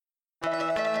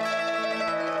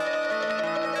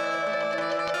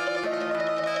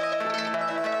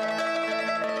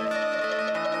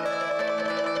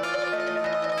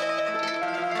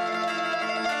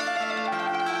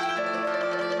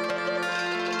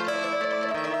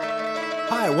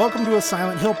Hi, welcome to a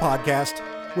Silent Hill podcast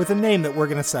with a name that we're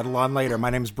going to settle on later. My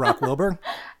name's Brock Wilbur.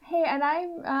 Hey, and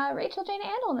I'm Rachel Jane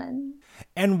Andelman.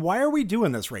 And why are we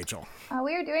doing this, Rachel?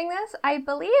 We are doing this, I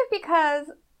believe,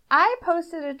 because I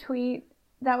posted a tweet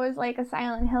that was like a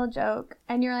Silent Hill joke,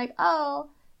 and you're like, oh,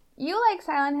 you like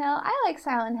Silent Hill, I like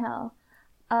Silent Hill.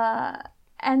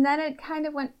 And then it kind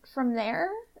of went from there.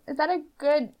 Is that a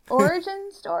good origin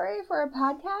story for a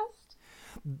podcast?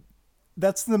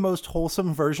 That's the most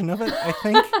wholesome version of it, I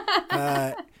think.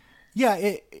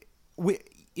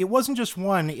 It wasn't just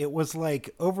one. It was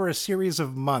like over a series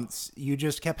of months, you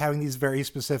just kept having these very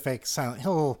specific Silent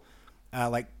Hill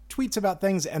like tweets about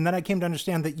things. And then I came to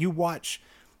understand that you watch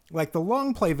like the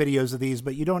long play videos of these,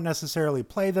 but you don't necessarily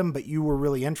play them, but you were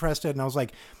really interested. And I was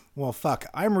like, well, fuck,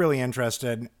 I'm really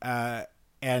interested.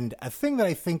 And a thing that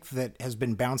I think that has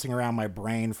been bouncing around my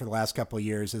brain for the last couple of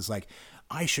years is like,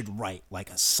 I should write like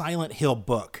a Silent Hill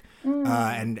book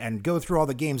and go through all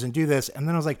the games and do this. And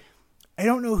then I was like, I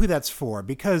don't know who that's for,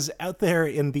 because out there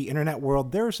in the internet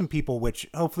world, there are some people, which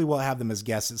hopefully we'll have them as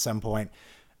guests at some point,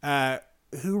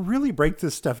 who really break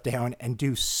this stuff down and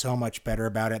do so much better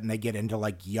about it. And they get into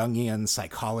like Jungian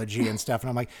psychology and stuff. And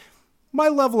I'm like, my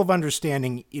level of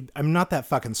understanding, I'm not that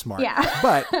fucking smart. Yeah.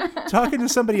 But talking to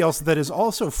somebody else that is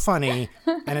also funny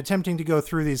and attempting to go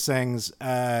through these things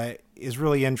is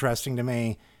really interesting to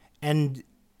me. And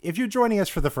if you're joining us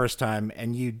for the first time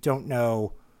and you don't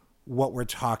know what we're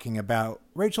talking about,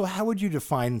 Rachel, how would you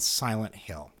define Silent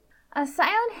Hill?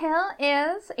 Silent Hill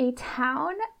is a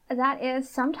town that is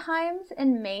sometimes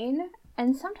in Maine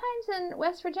and sometimes in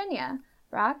West Virginia,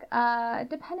 Brock,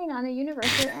 depending on the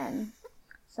universe you're in.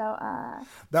 So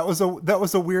that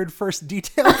was a weird first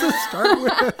detail to start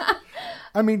with.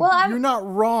 I mean, you're not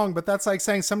wrong, but that's like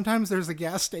saying sometimes there's a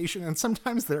gas station and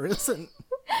sometimes there isn't.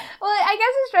 Well, I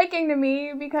guess it's striking to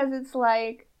me because it's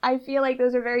like, I feel like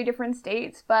those are very different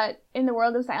states, but in the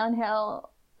world of Silent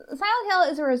Hill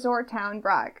is a resort town,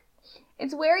 Brock.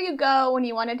 It's where you go when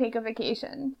you want to take a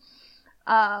vacation.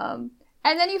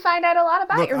 And then you find out a lot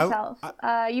about yourself.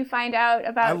 You find out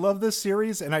about... I love this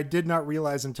series, and I did not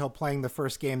realize until playing the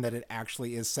first game that it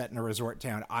actually is set in a resort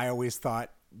town. I always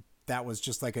thought that was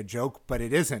just like a joke, but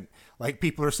it isn't. Like,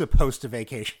 people are supposed to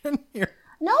vacation here.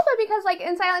 No, but because, like,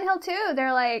 in Silent Hill 2,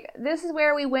 they're like, this is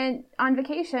where we went on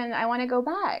vacation. I want to go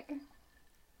back.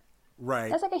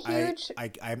 Right. That's like a huge...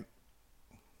 I'm...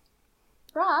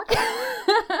 Brock.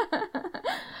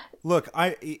 Look,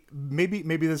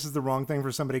 maybe this is the wrong thing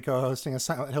for somebody co-hosting a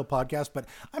Silent Hill podcast, but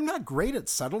I'm not great at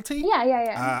subtlety.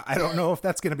 Yeah. I don't know if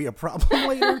that's going to be a problem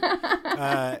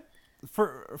later.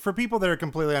 For people that are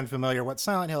completely unfamiliar, what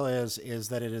Silent Hill is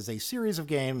that it is a series of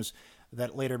games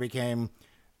that later became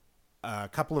a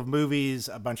couple of movies,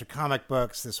 a bunch of comic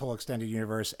books, this whole extended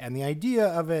universe. And the idea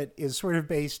of it is sort of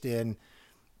based in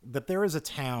that there is a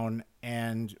town,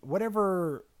 and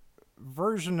whatever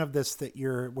version of this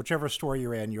whichever story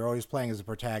you're in, you're always playing as a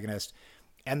protagonist,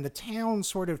 and the town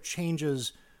sort of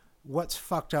changes what's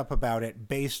fucked up about it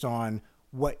based on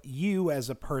what you as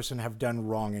a person have done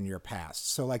wrong in your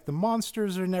past. So like the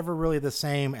monsters are never really the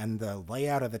same, and the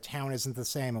layout of the town isn't the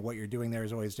same, and what you're doing there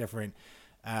is always different.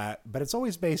 But it's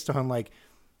always based on like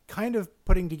kind of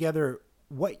putting together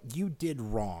what you did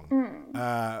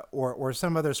wrong, or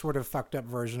some other sort of fucked up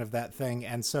version of that thing.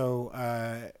 And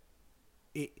so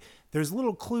there's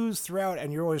little clues throughout,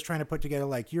 and you're always trying to put together,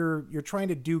 like, you're trying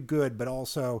to do good, but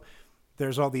also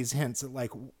there's all these hints that,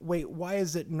 like, wait, why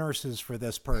is it nurses for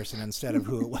this person instead of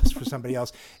who it was for somebody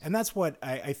else? And that's what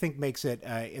I think makes it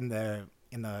in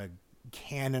the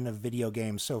canon of video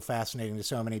games so fascinating to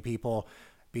so many people,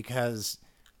 because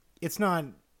it's not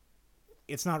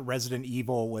Resident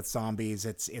Evil with zombies.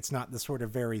 It's not the sort of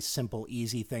very simple,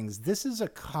 easy things. This is a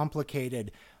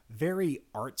complicated, very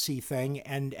artsy thing,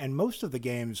 and most of the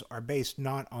games are based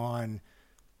not on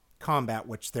combat,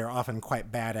 which they're often quite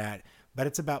bad at, but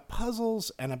it's about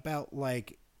puzzles and about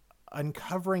like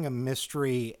uncovering a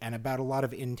mystery and about a lot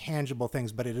of intangible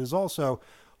things. But it is also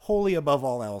wholly above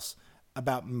all else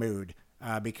about mood,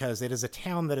 because it is a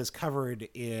town that is covered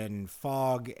in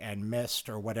fog and mist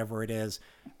or whatever it is,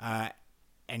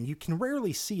 and you can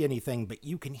rarely see anything, but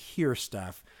you can hear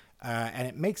stuff. And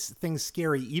it makes things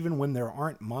scary even when there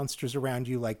aren't monsters around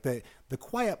you. Like the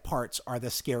quiet parts are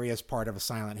the scariest part of a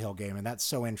Silent Hill game, and that's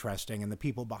so interesting. And the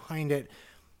people behind it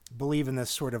believe in this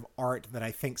sort of art that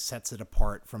I think sets it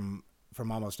apart from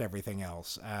almost everything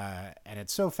else. And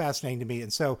it's so fascinating to me.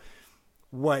 And so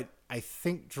what I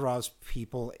think draws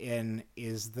people in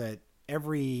is that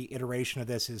every iteration of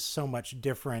this is so much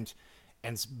different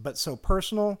but so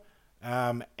personal.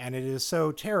 And it is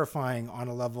so terrifying on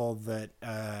a level that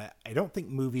I don't think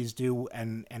movies do,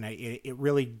 it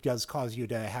really does cause you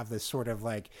to have this sort of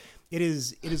like, it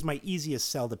is my easiest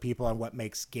sell to people on what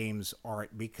makes games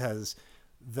art, because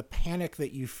the panic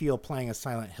that you feel playing a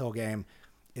Silent Hill game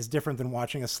is different than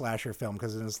watching a slasher film,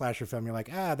 because in a slasher film you're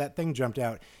like, that thing jumped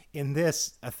out. In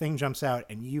this, a thing jumps out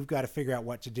and you've got to figure out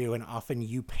what to do, and often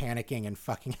you panicking and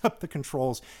fucking up the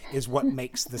controls is what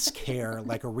makes the scare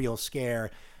like a real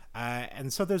scare.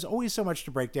 And so there's always so much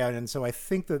to break down, and so I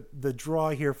think that the draw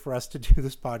here for us to do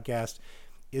this podcast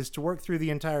is to work through the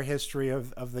entire history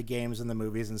of the games and the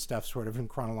movies and stuff sort of in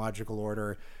chronological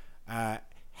order,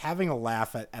 having a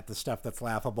laugh at the stuff that's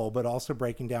laughable, but also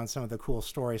breaking down some of the cool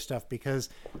story stuff, because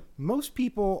most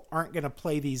people aren't going to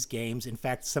play these games. In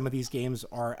fact, some of these games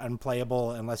are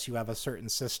unplayable unless you have a certain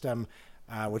system,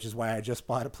 which is why I just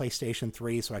bought a PlayStation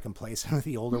 3 so I can play some of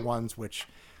the older ones, which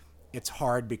it's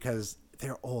hard because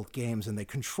they're old games and they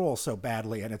control so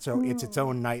badly, and it's its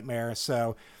own nightmare.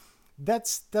 So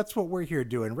that's what we're here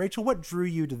doing. Rachel, what drew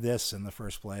you to this in the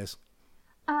first place?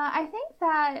 I think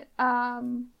that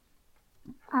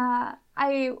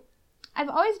I've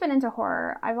always been into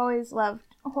horror. I've always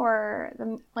loved horror,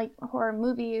 horror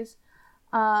movies,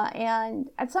 and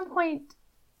at some point,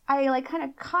 I kind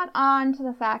of caught on to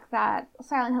the fact that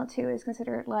Silent Hill 2 is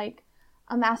considered like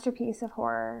a masterpiece of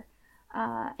horror.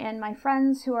 And my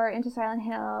friends who are into Silent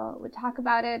Hill would talk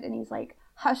about it in these like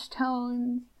hushed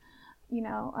tones,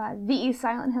 the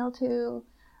Silent Hill 2.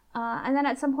 And then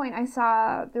at some point I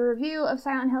saw the review of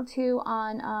Silent Hill 2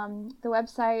 on the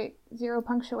website Zero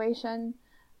Punctuation,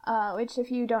 which, if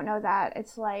you don't know that,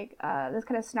 it's like this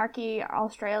kind of snarky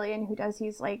Australian who does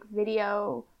these like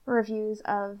video reviews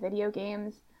of video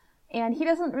games. And he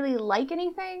doesn't really like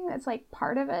anything that's like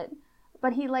part of it,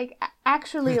 but he like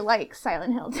actually likes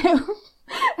Silent Hill 2.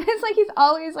 It's like he's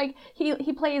always like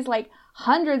he plays like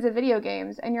hundreds of video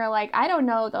games, and you're like, I don't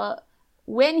know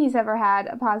when he's ever had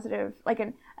a positive, like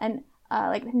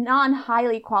like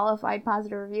non-highly qualified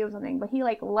positive review of something, but he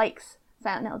like likes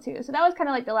Silent Hill 2. So that was kind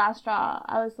of like the last straw.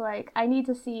 I was like, I need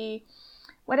to see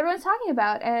what everyone's talking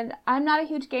about, and I'm not a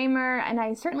huge gamer, and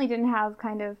I certainly didn't have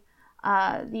kind of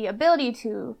the ability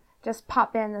to just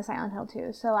pop in the Silent Hill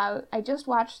 2. So I just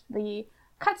watched the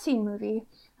cutscene movie.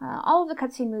 All of the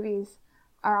cutscene movies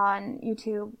are on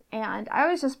YouTube, and I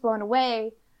was just blown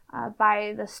away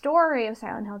by the story of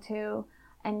Silent Hill 2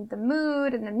 and the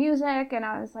mood and the music, and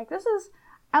I was like, this is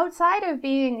outside of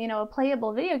being, a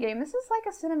playable video game, this is like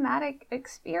a cinematic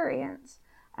experience,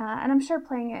 and I'm sure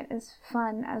playing it is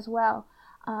fun as well.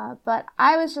 But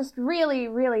I was just really,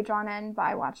 really drawn in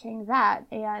by watching that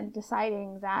and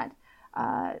deciding that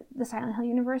the Silent Hill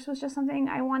universe was just something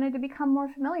I wanted to become more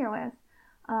familiar with.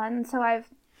 And so I've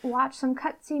watched some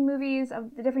cutscene movies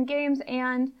of the different games,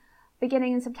 and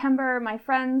beginning in September, my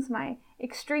friends, my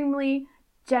extremely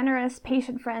generous,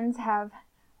 patient friends, have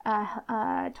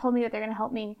told me that they're going to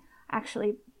help me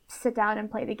actually sit down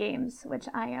and play the games, which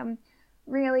I am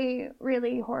really,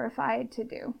 really horrified to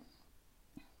do.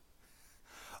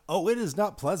 Oh, it is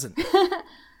not pleasant.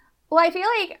 Well, I feel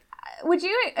like, would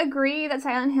you agree that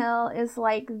Silent Hill is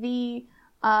like the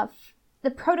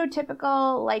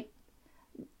prototypical, like,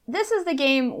 this is the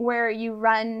game where you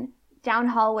run down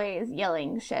hallways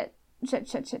yelling shit.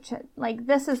 Like,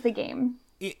 this is the game.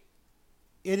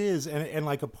 It is, and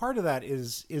like a part of that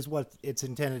is what it's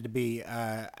intended to be.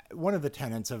 One of the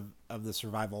tenets of the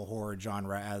survival horror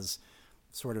genre, as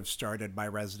sort of started by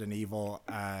Resident Evil,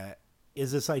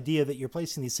 is this idea that you're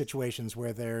placing these situations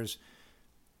where there's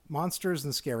monsters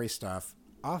and scary stuff,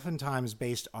 oftentimes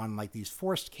based on like these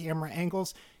forced camera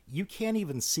angles. You can't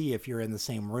even see if you're in the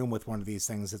same room with one of these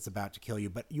things that's about to kill you,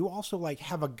 but you also like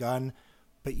have a gun,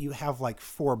 but you have like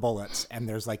 4 bullets and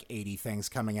there's like 80 things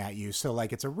coming at you. So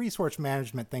like it's a resource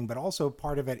management thing, but also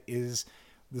part of it is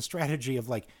the strategy of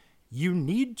like, you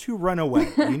need to run away.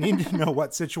 You need to know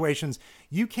what situations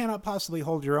you cannot possibly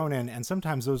hold your own in. And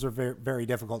sometimes those are very, very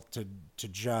difficult to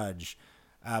judge.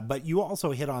 But you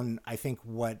also hit on, I think,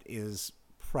 what is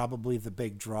probably the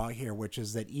big draw here, which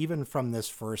is that even from this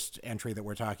first entry that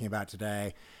we're talking about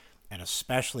today, and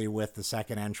especially with the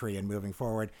second entry and moving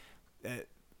forward,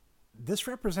 this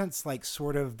represents like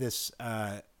sort of this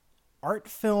art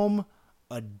film,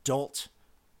 adult,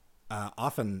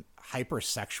 often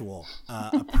hypersexual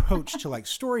approach to like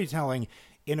storytelling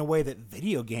in a way that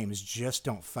video games just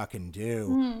don't fucking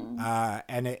do.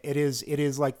 And it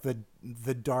is like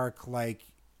the dark, like,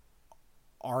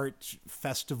 art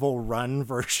festival run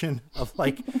version of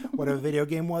like what a video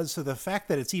game was. So the fact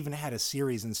that it's even had a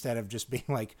series instead of just being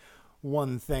like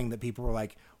one thing that people were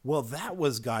like, well, that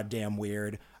was goddamn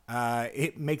weird.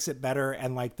 It makes it better,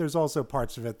 and like there's also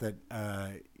parts of it that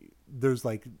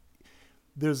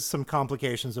there's some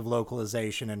complications of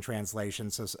localization and translation.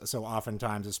 So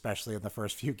oftentimes, especially in the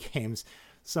first few games,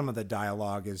 some of the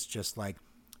dialogue is just like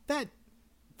that.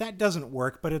 That doesn't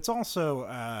work. But it's also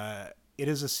it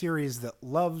is a series that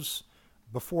loves,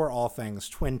 before all things,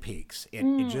 Twin Peaks.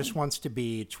 It just wants to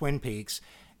be Twin Peaks,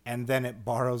 and then it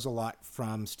borrows a lot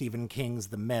from Stephen King's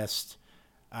The Mist,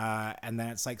 and then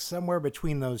it's like somewhere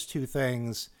between those two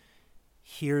things.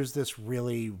 Here's this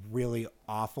really, really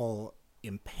awful,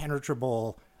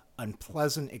 impenetrable,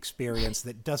 unpleasant experience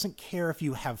that doesn't care if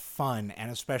you have fun,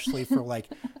 and especially for like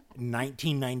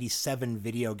 1997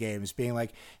 video games, being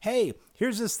like, hey,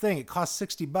 here's this thing, it costs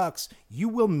 $60, you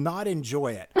will not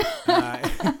enjoy it.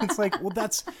 It's like, well,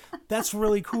 that's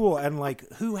really cool, and like,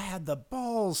 who had the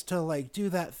balls to like do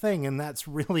that thing? And that's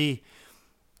really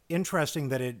interesting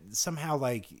that it somehow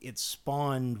like it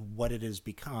spawned what it has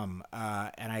become,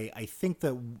 and I think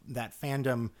that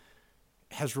fandom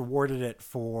has rewarded it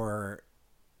for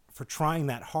trying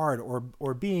that hard,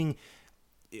 or being.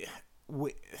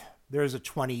 There's a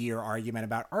 20-year argument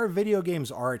about, are video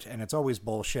games art? And it's always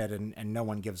bullshit, and no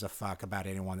one gives a fuck about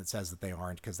anyone that says that they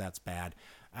aren't, because that's bad.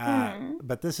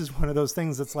 But this is one of those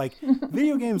things that's like,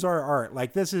 video games are art.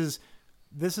 Like this is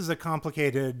a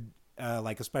complicated,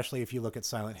 like especially if you look at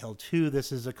Silent Hill 2,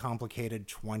 this is a complicated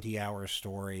 20-hour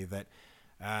story that,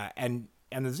 and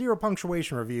the zero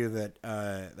punctuation review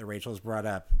that Rachel has brought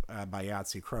up by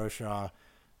Yahtzee Croshaw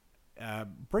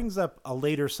brings up a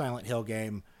later Silent Hill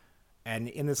game. And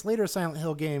in this later Silent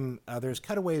Hill game, there's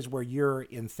cutaways where you're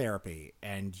in therapy,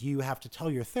 and you have to tell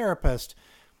your therapist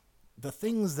the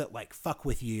things that like fuck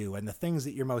with you and the things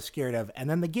that you're most scared of. And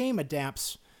then the game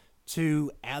adapts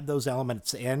to add those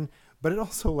elements in, but it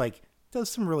also like does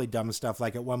some really dumb stuff.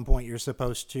 Like at one point you're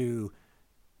supposed to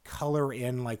color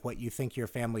in like what you think your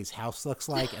family's house looks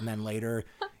like, and then later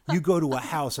you go to a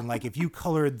house and like if you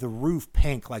colored the roof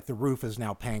pink, like the roof is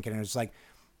now pink, and it's like,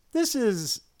 this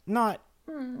is not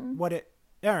what it.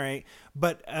 All right,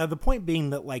 but the point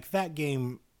being that like that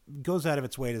game goes out of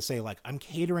its way to say like, I'm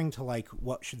catering to like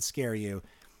what should scare you,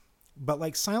 but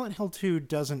like Silent Hill 2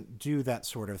 doesn't do that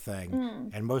sort of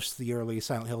thing, and most of the early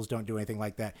Silent Hills don't do anything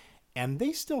like that, and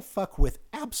they still fuck with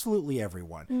absolutely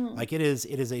everyone. Like it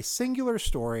is a singular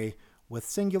story with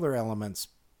singular elements,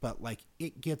 but like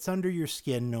it gets under your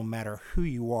skin no matter who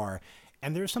you are,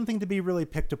 and there's something to be really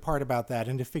picked apart about that,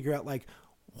 and to figure out like,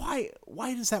 why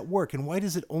does that work, and why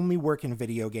does it only work in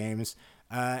video games,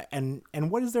 and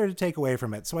what is there to take away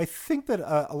from it? So I think that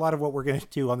a lot of what we're going to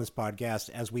do on this podcast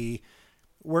as we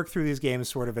work through these games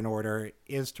sort of in order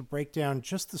is to break down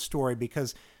just the story,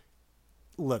 because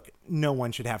look, no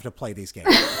one should have to play these games.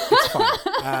 It's fun.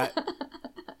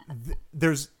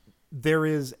 There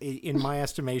is in my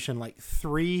estimation like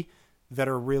 3 that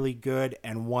are really good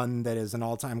and 1 that is an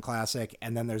all-time classic,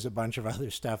 and then there's a bunch of other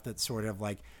stuff that's sort of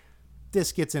like,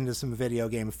 this gets into some video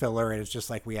game filler, and it's just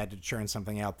like we had to churn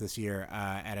something out this year,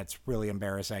 and it's really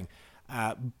embarrassing.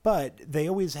 But they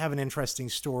always have an interesting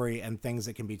story and things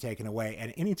that can be taken away.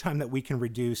 And anytime that we can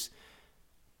reduce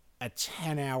a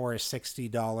 10-hour,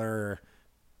 $60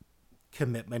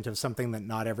 commitment of something that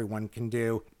not everyone can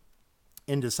do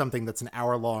into something that's an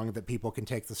hour long that people can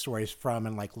take the stories from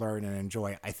and like learn and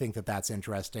enjoy, I think that that's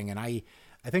interesting. And I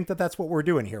think that that's what we're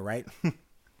doing here, right?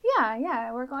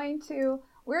 Yeah. We're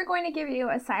going to give you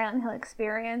a Silent Hill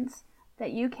experience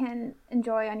that you can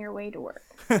enjoy on your way to work.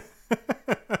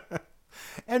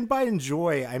 And by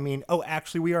enjoy, I mean,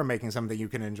 actually, we are making something you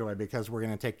can enjoy, because we're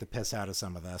going to take the piss out of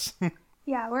some of this. This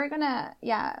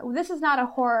is not a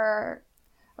horror.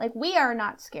 Like, we are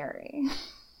not scary.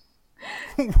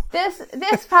 This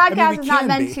podcast is not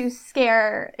meant to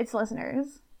scare its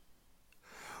listeners.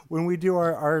 When we do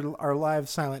our live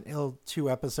Silent Hill 2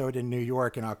 episode in New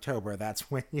York in October, that's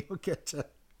when you'll get to.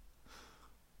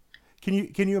 Can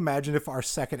you imagine if our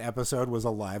second episode was a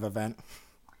live event?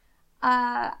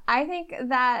 I think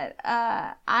that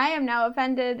I am now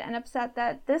offended and upset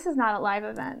that this is not a live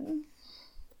event.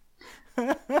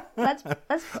 Let's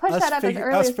push that up as early as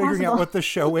possible. Us figuring out what the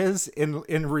show is in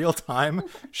real time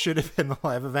should have been the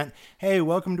live event. Hey,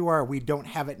 welcome to our We Don't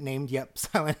Have It Named Yet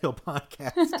Silent Hill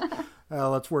podcast.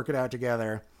 Let's work it out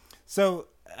together. So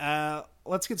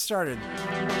let's get started.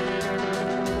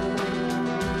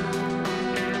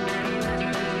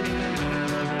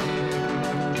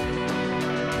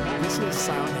 This is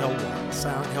Silent Hill 1.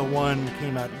 Silent Hill 1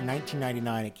 came out in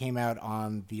 1999. It came out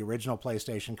on the original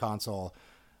PlayStation console.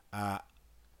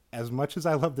 As much as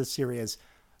I love this series,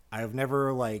 I've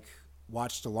never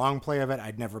watched a long play of it.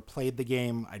 I'd never played the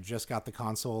game. I just got the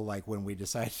console when we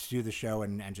decided to do the show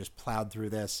and just plowed through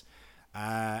this.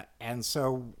 And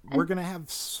so we're going to have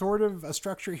sort of a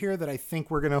structure here that I think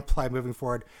we're going to apply moving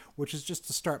forward, which is just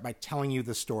to start by telling you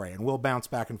the story. And we'll bounce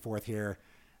back and forth here,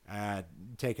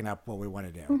 taking up what we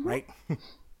want to do, right?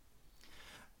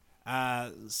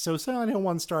 So Silent Hill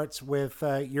 1 starts with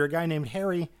you're a guy named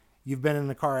Harry. You've been in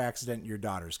a car accident. Your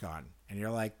daughter's gone. And you're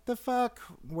like, the fuck?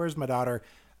 Where's my daughter?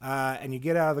 And you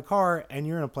get out of the car and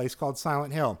you're in a place called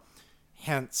Silent Hill.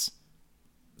 Hence,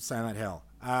 Silent Hill.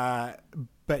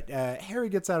 But Harry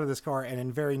gets out of this car, and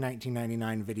in very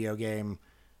 1999 video game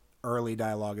early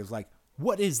dialogue is like,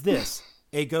 what is this?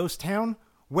 A ghost town?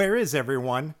 Where is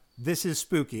everyone? This is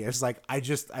spooky. It's like,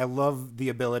 I love the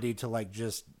ability to like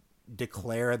just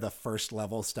declare the first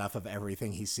level stuff of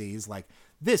everything he sees. Like,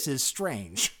 this is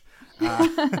strange.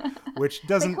 Which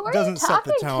doesn't set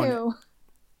the tone.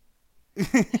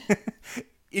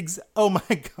 Oh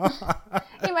my god!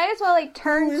 You might as well like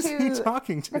turn to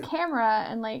talking to the camera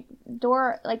and like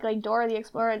Dora the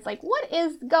Explorer. It's like, what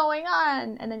is going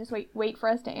on? And then just wait for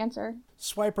us to answer.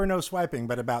 Swipe or no swiping,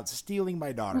 but about stealing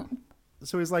my daughter.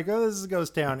 So he's like, oh, this is a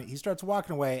ghost town. He starts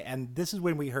walking away, and this is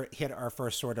when we hit our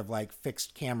first sort of like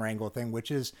fixed camera angle thing, which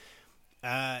is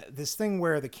this thing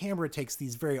where the camera takes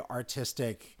these very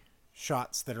artistic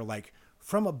shots that are like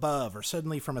from above or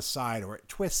suddenly from a side, or it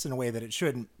twists in a way that it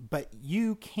shouldn't, but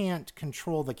you can't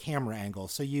control the camera angle.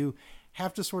 So you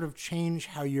have to sort of change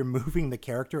how you're moving the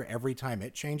character every time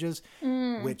it changes,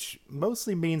 which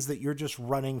mostly means that you're just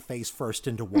running face first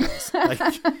into walls. Like,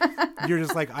 you're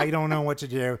just like, I don't know what to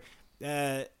do.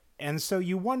 And so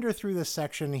you wander through this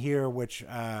section here, which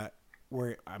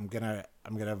where I'm gonna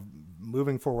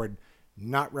moving forward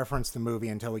not reference the movie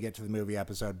until we get to the movie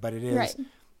episode, but it is right.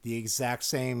 The exact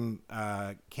same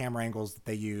camera angles that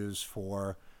they use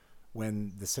for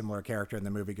when the similar character in the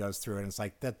movie goes through it. And it's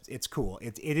like, that it's cool.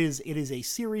 It is a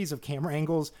series of camera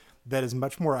angles that is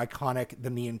much more iconic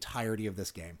than the entirety of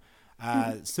this game.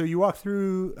 So you walk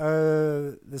through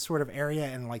this sort of area,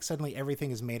 and like suddenly everything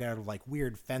is made out of like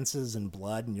weird fences and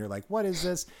blood, and you're like, what is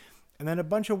this? And then a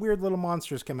bunch of weird little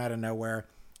monsters come out of nowhere.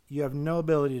 You have no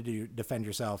ability to defend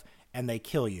yourself, and they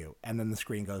kill you. And then the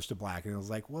screen goes to black, and it was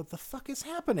like, what the fuck is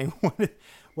happening?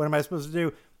 What am I supposed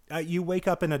to do? You wake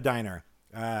up in a diner.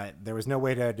 There was no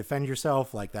way to defend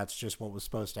yourself. Like, that's just what was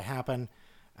supposed to happen.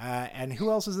 And who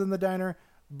else is in the diner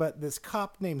but this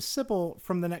cop named Sybil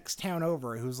from the next town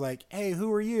over, who's like, hey,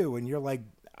 who are you? And you're like,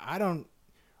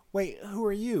 wait, who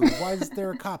are you? Why is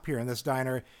there a cop here in this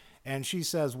diner? And she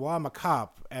says, well, I'm a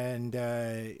cop. And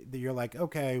you're like,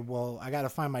 okay, well, I got to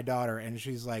find my daughter. And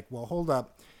she's like, well, hold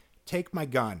up. Take my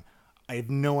gun. I have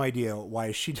no idea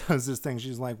why she does this thing.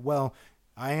 She's like, well,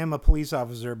 I am a police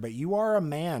officer, but you are a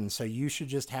man, so you should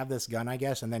just have this gun, I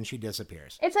guess. And then she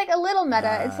disappears. It's like a little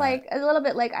meta. It's like a little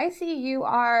bit like, I see you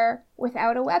are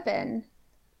without a weapon.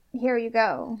 Here you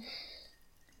go.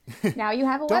 Now you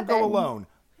have a weapon. Don't go alone.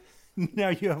 Now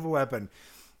you have a weapon.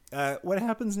 What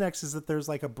happens next is that there's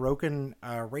like a broken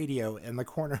radio in the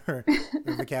corner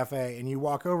of the cafe, and you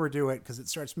walk over to it because it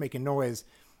starts making noise.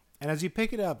 And as you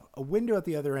pick it up, a window at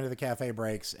the other end of the cafe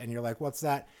breaks, and you're like, what's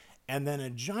that? And then a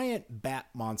giant bat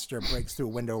monster breaks through a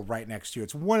window right next to you.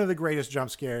 It's one of the greatest jump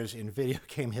scares in video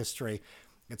game history.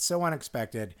 It's so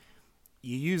unexpected.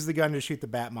 You use the gun to shoot the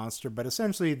bat monster, but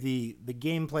essentially the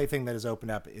gameplay thing that is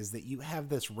opened up is that you have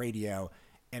this radio,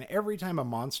 and every time a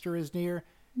monster is near,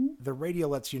 the radio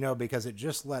lets you know, because it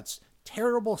just lets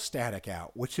terrible static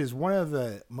out, which is one of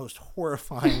the most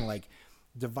horrifying like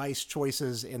device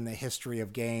choices in the history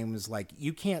of games. Like,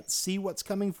 you can't see what's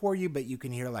coming for you, but you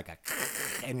can hear like a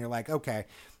and you're like, okay,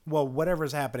 well,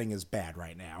 whatever's happening is bad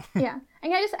right now. Yeah.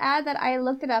 And can I just add that I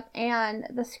looked it up, and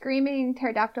the screaming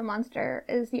pterodactyl monster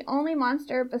is the only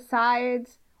monster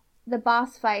besides the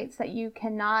boss fights that you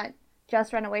cannot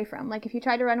just run away from. Like, if you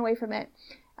try to run away from it,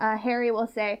 Harry will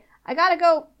say, I gotta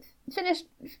go finish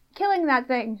killing that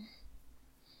thing.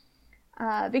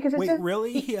 Because it's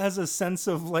really? He has a sense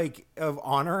of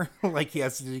honor? Like, he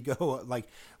has to go like,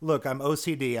 look, I'm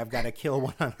OCD. I've got to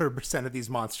kill 100% of these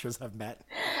monsters I've met.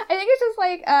 I think it's just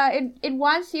like it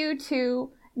wants you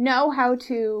to know how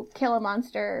to kill a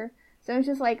monster. So it's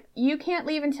just like, you can't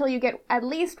leave until you get at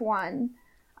least one,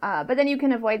 but then you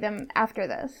can avoid them after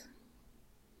this.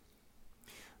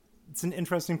 It's an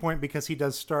interesting point, because he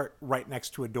does start right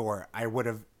next to a door. I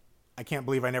can't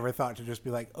believe I never thought to just be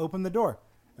like, open the door.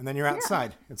 And then you're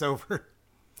outside. Yeah. It's over.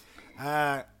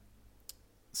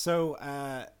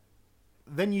 So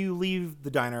then you leave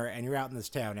the diner, and you're out in this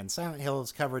town. And Silent Hill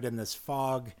is covered in this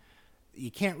fog.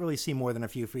 You can't really see more than a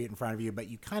few feet in front of you, but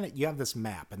you have this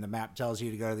map, and the map tells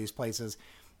you to go to these places.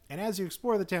 And as you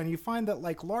explore the town, you find that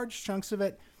like large chunks of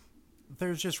it,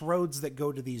 there's just roads that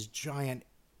go to these giant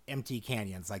empty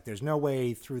canyons. Like there's no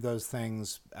way through those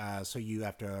things, so you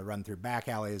have to run through back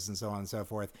alleys and so on and so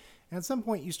forth. And at some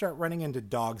point, you start running into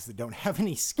dogs that don't have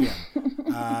any skin,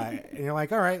 and you're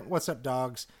like, "All right, what's up,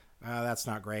 dogs?" That's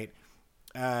not great.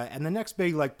 And the next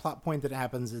big like plot point that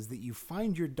happens is that you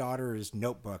find your daughter's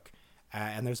notebook,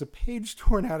 and there's a page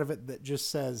torn out of it that just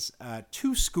says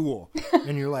 "to school,"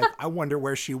 and you're like, "I wonder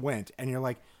where she went." And you're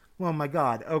like, "Well, my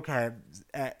God, okay."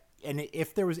 And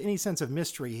if there was any sense of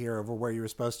mystery here over where you were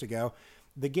supposed to go,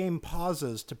 the game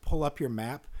pauses to pull up your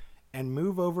map and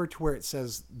move over to where it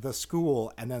says the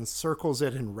school and then circles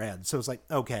it in red. So it's like,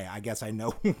 okay, I guess I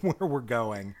know where we're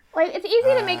going. Like, it's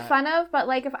easy to make fun of, but,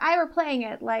 like, if I were playing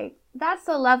it, like, that's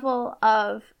the level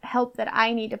of help that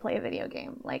I need to play a video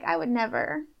game. Like, I would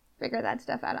never figure that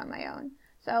stuff out on my own.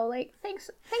 So, like,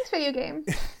 thanks video game.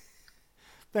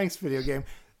 Thanks, video game.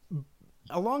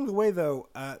 Along the way, though,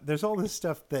 there's all this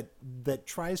stuff that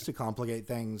tries to complicate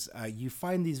things. You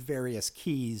find these various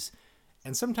keys,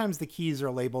 and sometimes the keys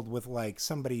are labeled with, like,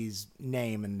 somebody's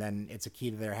name, and then it's a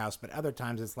key to their house. But other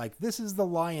times it's like, this is the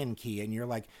lion key, and you're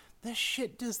like, the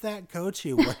shit does that go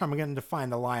to? Where am I going to find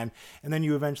the lion? And then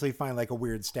you eventually find, like, a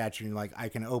weird statue, and you're like, I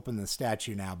can open the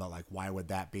statue now, but, like, why would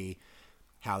that be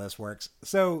how this works?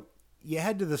 So you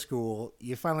head to the school,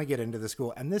 you finally get into the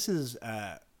school, and this is...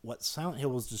 what Silent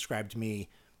Hill was described to me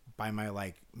by my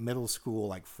like middle school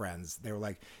like friends. They were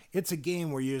like, it's a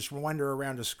game where you just wander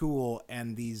around a school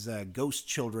and these ghost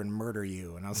children murder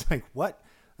you. And I was like, what?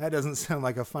 That doesn't sound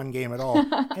like a fun game at all.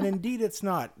 And indeed it's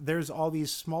not. There's all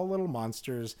these small little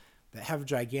monsters that have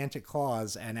gigantic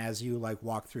claws, and as you like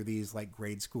walk through these like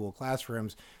grade school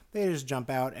classrooms, they just jump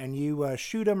out and you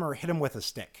shoot them or hit them with a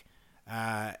stick.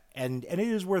 And it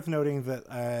is worth noting that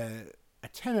a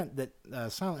tenet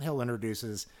that Silent Hill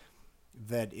introduces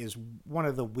that is one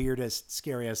of the weirdest,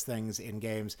 scariest things in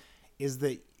games is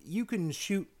that you can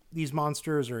shoot these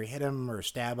monsters or hit them or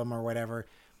stab them or whatever,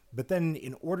 but then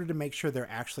in order to make sure they're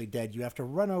actually dead, you have to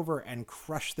run over and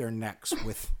crush their necks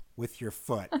with your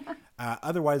foot.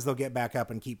 Otherwise, they'll get back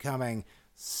up and keep coming.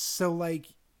 So,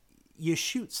 like, you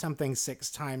shoot something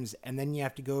 6 times and then you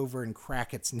have to go over and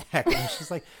crack its neck. And it's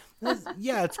just like,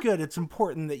 yeah, it's good. It's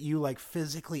important that you like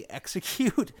physically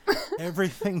execute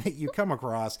everything that you come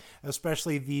across,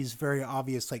 especially these very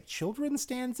obvious like children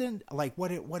stands in. Like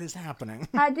what is happening?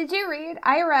 Did you read?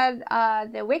 I read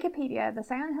the Wikipedia, the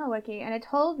Silent Hill wiki, and it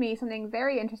told me something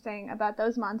very interesting about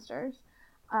those monsters.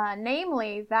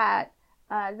 Namely that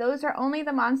those are only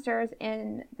the monsters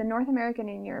in the North American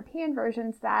and European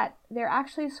versions, that they're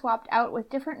actually swapped out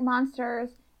with different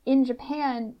monsters in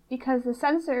Japan because the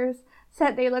censors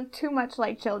said they looked too much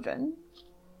like children.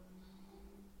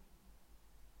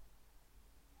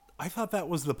 I thought that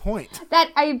was the point.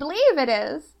 That I believe it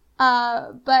is,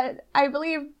 but I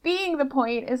believe being the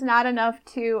point is not enough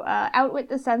to outwit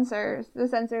the censors. The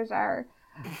censors are...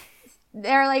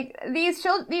 They're like, these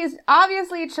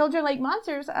obviously children-like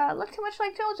monsters look too much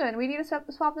like children. We need to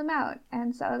swap them out.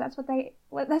 And so that's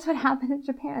what happened in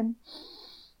Japan.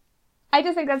 I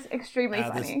just think that's extremely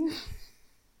funny.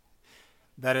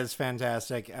 That is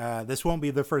fantastic. This won't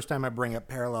be the first time I bring up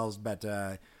parallels, but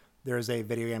there's a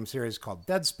video game series called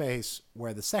Dead Space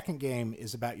where the second game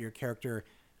is about your character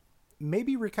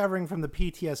maybe recovering from the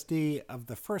PTSD of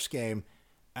the first game.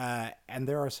 And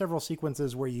there are several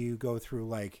sequences where you go through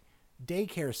like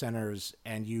daycare centers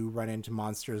and you run into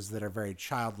monsters that are very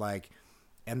childlike.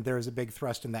 And there's a big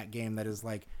thrust in that game that is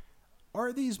like,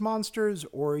 are these monsters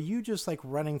or are you just like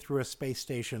running through a space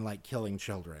station like killing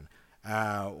children?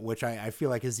 Which I feel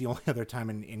like is the only other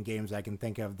time in games I can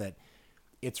think of that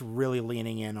it's really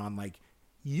leaning in on like,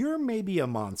 you're maybe a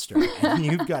monster and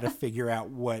you've got to figure out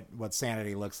what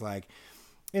sanity looks like.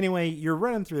 Anyway, you're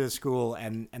running through the school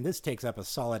and this takes up a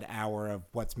solid hour of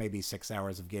what's maybe 6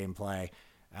 hours of gameplay.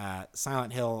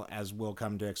 Silent Hill, as we'll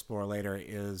come to explore later,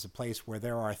 is a place where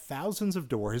there are thousands of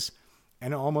doors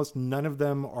and almost none of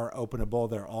them are openable.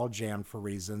 They're all jammed for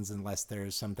reasons unless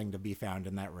there's something to be found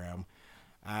in that room.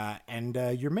 And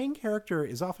your main character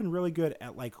is often really good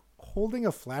at like holding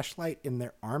a flashlight in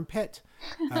their armpit,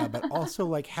 but also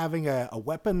like having a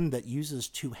weapon that uses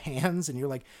 2 hands. And you're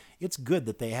like, it's good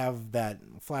that they have that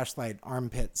flashlight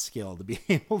armpit skill to be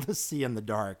able to see in the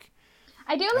dark.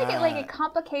 I do like it. Like it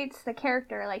complicates the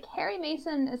character. Like Harry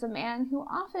Mason is a man who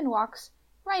often walks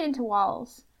right into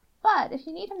walls, but if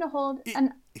you need him to hold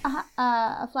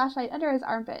a flashlight under his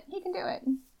armpit, he can do it.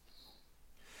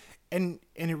 And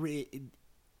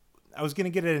I was going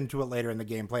to get into it later in the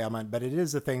gameplay element, but it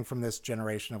is a thing from this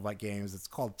generation of like games. It's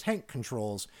called tank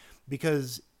controls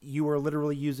because you are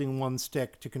literally using one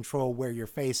stick to control where you're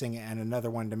facing and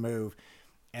another one to move.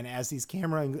 And as these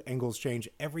camera angles change,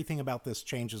 everything about this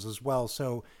changes as well.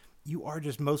 So you are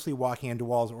just mostly walking into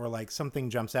walls, or like something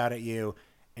jumps out at you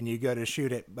and you go to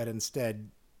shoot it, but instead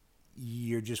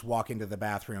you're just walking to the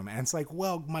bathroom. And it's like,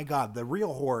 well, my God, the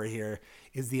real horror here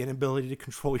is the inability to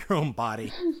control your own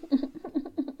body.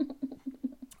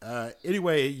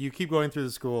 Anyway, you keep going through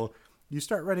the school. You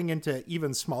start running into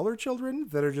even smaller children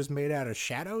that are just made out of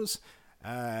shadows.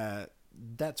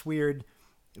 That's weird.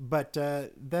 But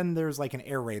then there's like an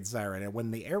air raid siren. And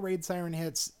when the air raid siren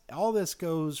hits, all this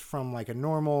goes from like a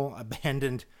normal,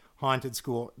 abandoned, haunted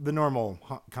school, the normal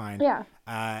kind,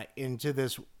 into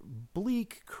this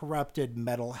bleak, corrupted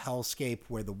metal hellscape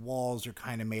where the walls are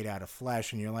kind of made out of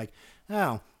flesh. And you're like,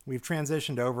 oh, we've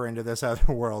transitioned over into this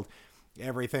other world.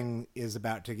 Everything is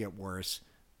about to get worse.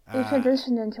 We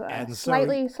transitioned into a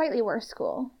slightly worse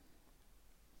school.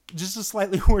 Just a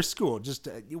slightly worse school. Just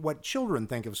what children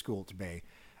think of school to be.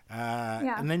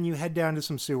 And then you head down to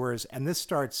some sewers, and this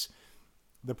starts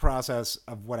the process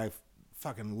of what I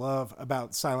fucking love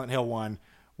about Silent Hill 1,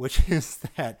 which is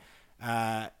that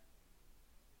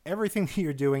everything that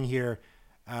you're doing here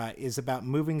is about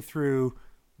moving through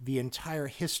the entire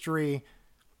history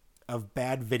of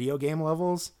bad video game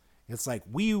levels. It's like,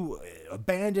 we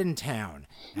abandoned town,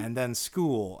 and then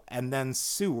school, and then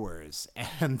sewers,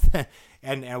 and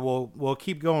we'll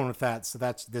keep going with that. So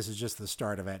this is just the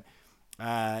start of it.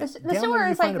 The sewer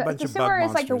is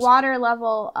like the water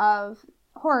level of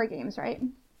horror games, right?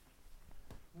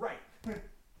 Right. It's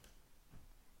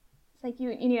like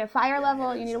you need a fire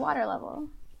level, you need a water level.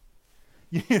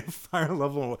 You need a fire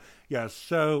level, yeah.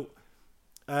 So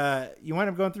you wind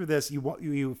up going through this.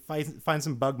 You find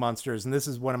some bug monsters, and this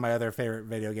is one of my other favorite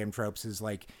video game tropes. Is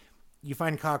like you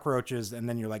find cockroaches, and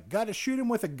then you're like, gotta shoot them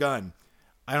with a gun.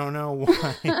 I don't know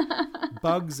why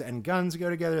bugs and guns go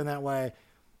together in that way.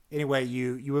 Anyway,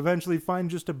 you eventually find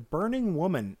just a burning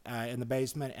woman in the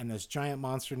basement, and this giant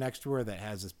monster next to her that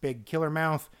has this big killer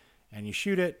mouth, and you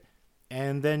shoot it,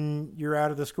 and then you're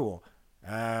out of the school.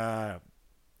 And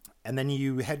then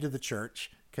you head to the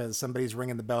church because somebody's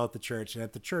ringing the bell at the church. And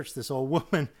at the church, this old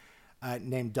woman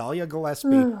named Dahlia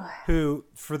Gillespie, who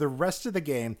for the rest of the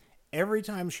game, every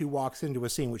time she walks into a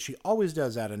scene, which she always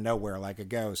does out of nowhere like a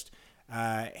ghost,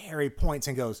 Harry points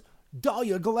and goes,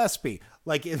 Dahlia Gillespie,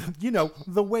 like, you know,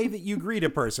 the way that you greet a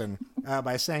person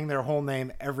by saying their whole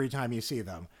name every time you see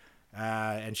them.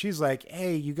 And she's like,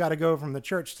 hey, you got to go from the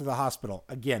church to the hospital.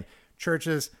 Again,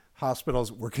 churches,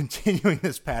 hospitals, we're continuing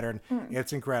this pattern.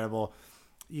 It's incredible.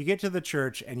 You get to the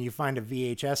church and you find a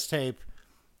VHS tape.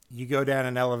 You go down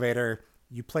an elevator.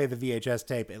 You play the VHS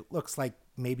tape. It looks like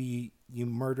maybe you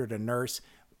murdered a nurse.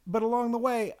 But along the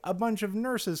way, a bunch of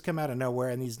nurses come out of nowhere,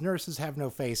 and these nurses have no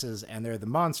faces, and they're the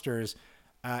monsters.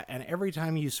 And every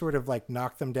time you sort of like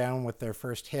knock them down with their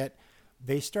first hit,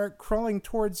 they start crawling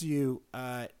towards you,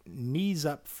 knees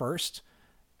up first,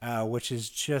 which is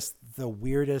just the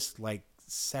weirdest, like,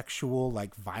 sexual,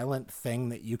 like, violent thing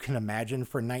that you can imagine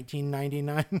for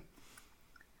 1999.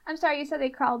 I'm sorry, you said they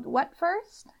crawled what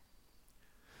first?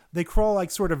 They crawl, like,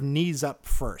 sort of knees up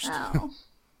first. Oh.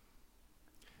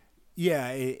 Yeah,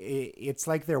 it's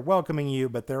like they're welcoming you,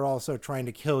 but they're also trying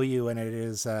to kill you, and it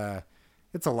is,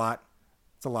 it's a lot.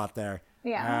 It's a lot there.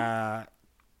 Yeah.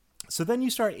 So then you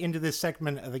start into this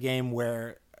segment of the game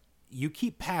where you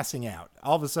keep passing out.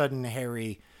 All of a sudden,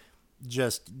 Harry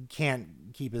just can't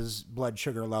keep his blood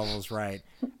sugar levels right.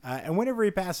 And whenever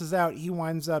he passes out, he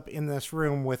winds up in this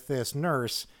room with this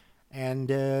nurse,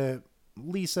 and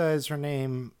Lisa is her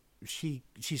name.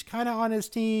 She's kind of on his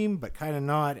team, but kind of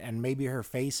not, and maybe her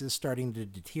face is starting to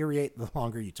deteriorate the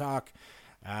longer you talk.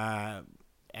 And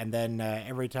then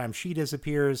every time she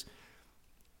disappears,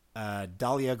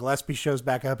 Dahlia Gillespie shows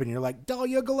back up, and you're like,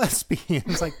 Dahlia Gillespie!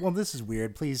 It's like, well, this is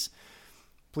weird. Please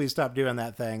stop doing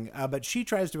that thing. But she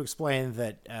tries to explain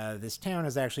that this town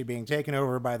is actually being taken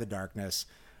over by the darkness.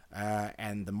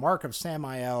 And the mark of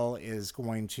Samael is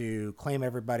going to claim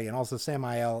everybody. And also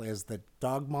Samael is the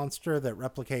dog monster that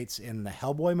replicates in the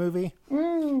Hellboy movie,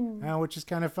 which is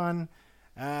kind of fun.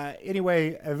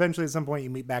 Anyway, eventually at some point you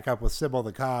meet back up with Sybil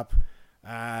the cop.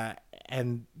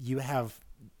 And you have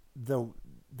the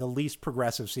least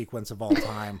progressive sequence of all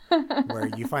time where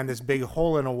you find this big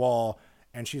hole in a wall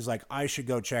and she's like, I should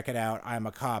go check it out. I'm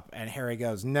a cop. And Harry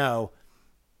goes, no,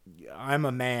 I'm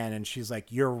a man. And she's like,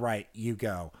 you're right. You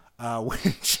go.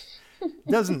 Which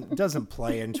doesn't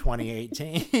play in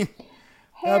 2018.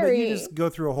 Harry. But you just go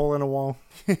through a hole in a wall.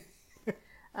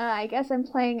 I guess I'm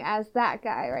playing as that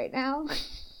guy right now.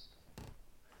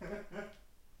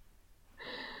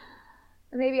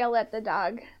 Maybe I'll let the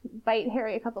dog bite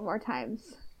Harry a couple more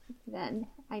times. Then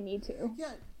I need to.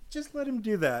 Yeah, just let him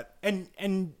do that.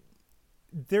 And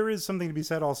there is something to be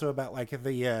said also about like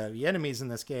the enemies in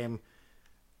this game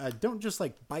don't just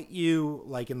like bite you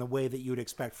like in the way that you would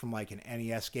expect from like an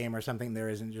NES game or something. There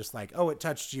isn't just like, oh, it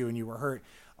touched you and you were hurt.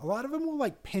 A lot of them will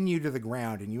like pin you to the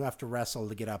ground and you have to wrestle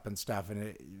to get up and stuff.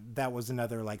 And that was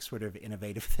another like sort of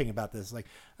innovative thing about this. Like,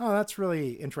 oh, that's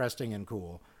really interesting and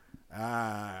cool.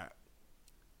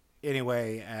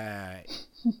 Anyway,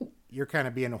 you're kind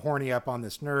of being horny up on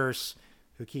this nurse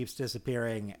who keeps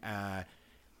disappearing.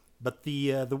 But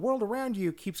the world around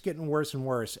you keeps getting worse and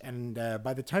worse, and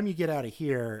by the time you get out of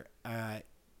here,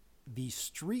 the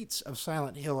streets of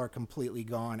Silent Hill are completely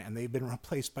gone, and they've been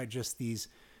replaced by just these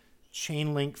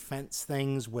chain link fence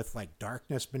things with like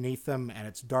darkness beneath them, and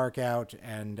it's dark out,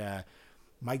 and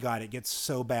my God, it gets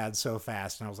so bad so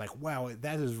fast. And I was like, wow,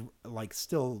 that is like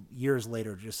still years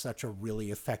later, just such a really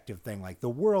effective thing. Like the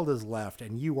world is left,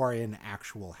 and you are in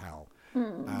actual hell,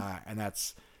 and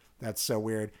that's so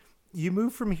weird. You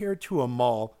move from here to a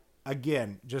mall.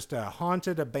 Again, just a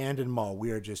haunted, abandoned mall.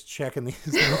 We are just checking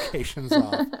these locations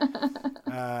off.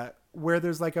 Where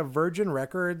there's like a Virgin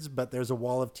Records, but there's a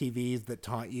wall of TVs that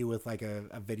taunt you with like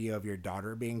a video of your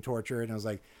daughter being tortured. And I was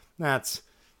like, that's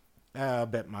a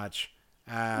bit much.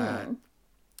 The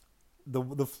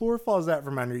floor falls out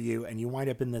from under you, and you wind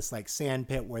up in this like sand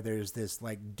pit where there's this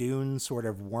like dune sort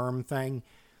of worm thing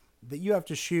that you have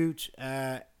to shoot.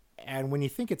 And when you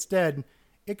think it's dead,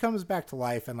 it comes back to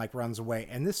life and like runs away.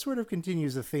 And this sort of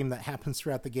continues a theme that happens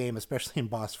throughout the game, especially in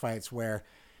boss fights, where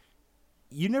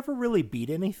you never really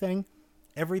beat anything.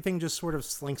 Everything just sort of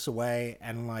slinks away,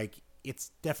 and like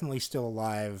it's definitely still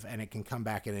alive and it can come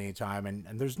back at any time.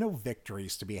 And there's no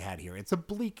victories to be had here. It's a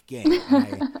bleak game.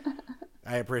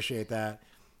 I appreciate that.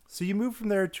 So you move from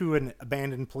there to an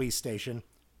abandoned police station,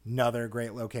 another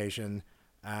great location.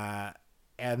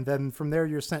 And then from there,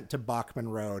 you're sent to Bachman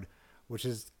Road, which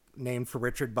is named for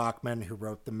Richard Bachman, who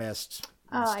wrote The Mist,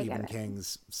 Stephen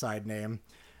King's side name.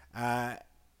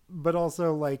 But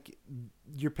also, like,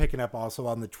 you're picking up also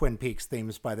on the Twin Peaks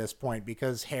themes by this point,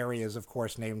 because Harry is, of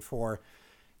course, named for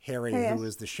Harry, who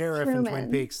is the sheriff in Twin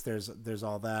Peaks. There's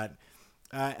all that.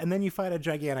 And then you fight a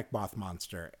gigantic moth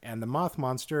monster. And the moth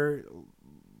monster,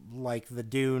 like the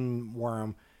dune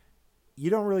worm, you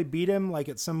don't really beat him. Like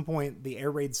at some point, the air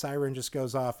raid siren just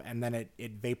goes off, and then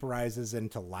it vaporizes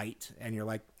into light, and you're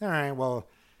like, all right, well,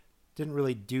 didn't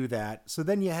really do that. So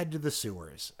then you head to the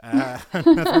sewers.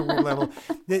 Another weird level.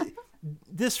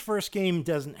 This first game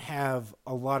doesn't have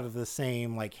a lot of the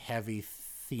same like heavy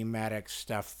thematic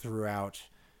stuff throughout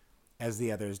as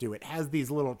the others do. It has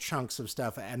these little chunks of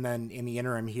stuff, and then in the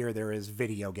interim here, there is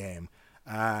video game.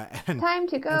 Time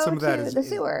to go to the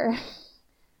sewer.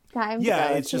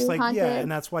 It's just like,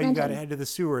 and that's why you got to head to the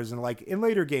sewers. And like in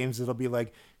later games, it'll be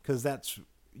like, because that's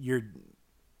your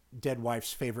dead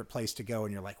wife's favorite place to go.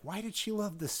 And you're like, why did she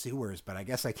love the sewers? But I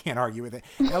guess I can't argue with it.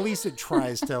 At least it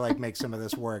tries to like make some of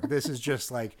this work. This is just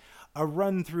like a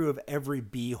run through of every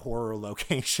B horror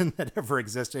location that ever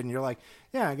existed. And you're like,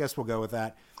 yeah, I guess we'll go with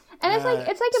that. And it's like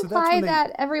implied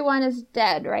that everyone is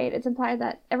dead, right? It's implied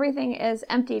that everything is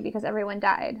empty because everyone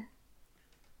died.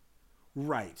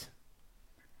 Right.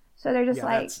 So they're just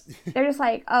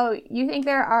like, oh, you think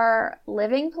there are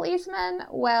living policemen?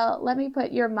 Well, let me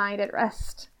put your mind at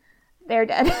rest. They're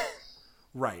dead.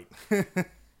 Right.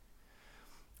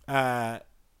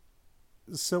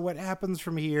 So what happens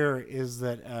from here is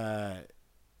that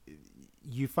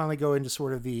you finally go into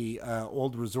sort of the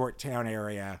old resort town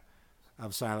area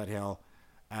of Silent Hill.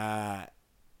 And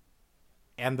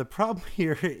the problem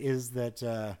here is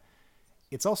that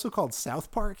it's also called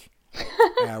South Park.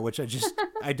 Which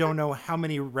I don't know how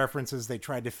many references they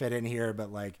tried to fit in here,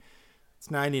 but like it's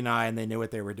 99, they knew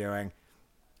what they were doing.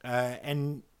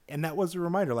 And that was a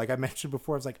reminder, like I mentioned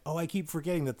before, it's like, oh, I keep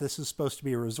forgetting that this is supposed to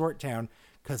be a resort town,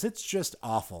 because it's just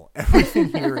awful. Everything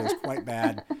here is quite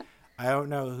bad. I don't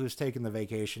know who's taking the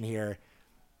vacation here.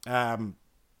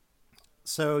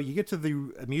 So you get to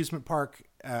the amusement park.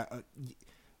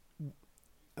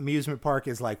 Amusement park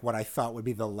is like what I thought would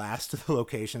be the last of the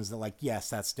locations that like, yes,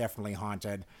 that's definitely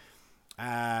haunted.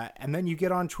 And then you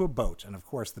get onto a boat, and of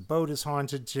course the boat is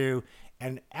haunted too.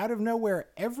 And out of nowhere,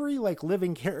 every like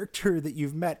living character that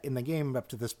you've met in the game up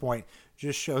to this point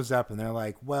just shows up, and they're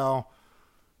like, well,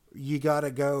 you gotta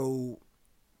go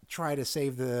try to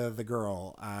save the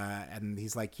girl. And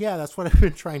he's like, yeah, that's what I've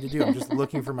been trying to do. I'm just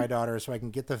looking for my daughter so I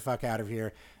can get the fuck out of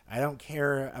here. I don't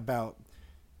care about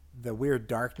the weird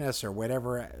darkness or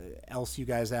whatever else you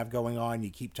guys have going on. You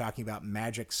keep talking about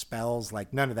magic spells.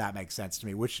 Like none of that makes sense to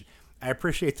me, which I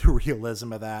appreciate the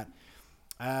realism of that.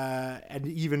 And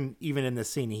even in this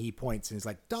scene, he points and he's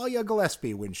like, Dahlia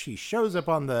Gillespie, when she shows up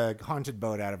on the haunted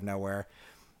boat out of nowhere.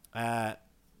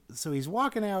 so he's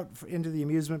walking out into the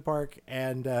amusement park,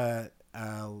 and a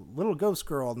little ghost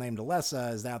girl named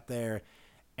Alessa is out there,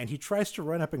 and he tries to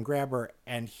run up and grab her,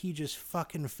 and he just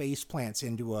fucking face plants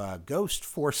into a ghost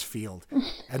force field,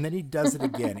 and then he does it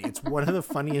again. It's one of the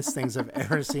funniest things I've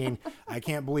ever seen. I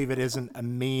can't believe it isn't a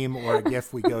meme or a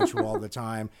gif we go to all the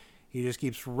time. He just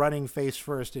keeps running face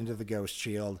first into the ghost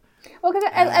shield. Well, because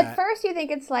at first you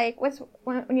think it's like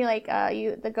when you like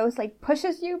the ghost like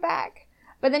pushes you back,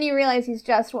 but then you realize he's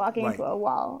just walking into a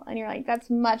wall, and you're like, that's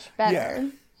much better. Yeah.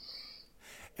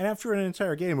 And after an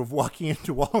entire game of walking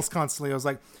into walls constantly, I was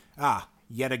like,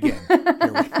 yet again,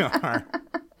 here we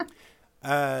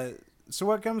are. So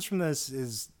what comes from this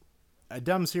is a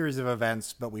dumb series of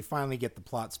events, but we finally get the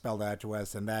plot spelled out to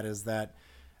us, and that is that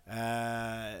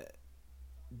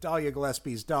Dahlia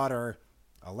Gillespie's daughter,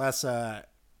 Alessa,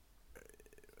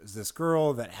 is this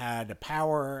girl that had a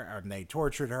power, and they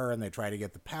tortured her, and they tried to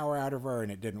get the power out of her,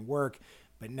 and it didn't work.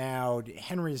 But now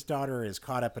Henry's daughter is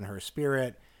caught up in her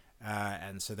spirit,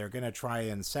 and so they're going to try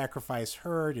and sacrifice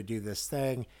her to do this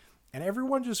thing. And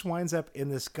everyone just winds up in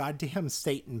this goddamn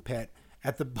Satan pit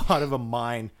at the bottom of a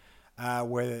mine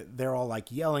where they're all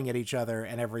like yelling at each other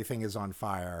and everything is on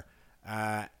fire.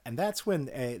 And that's when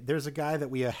there's a guy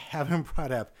that we haven't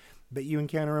brought up, but you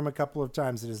encounter him a couple of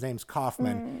times, and his name's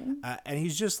Kaufman. And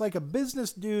he's just like a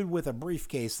business dude with a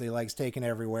briefcase that he likes taking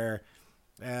everywhere.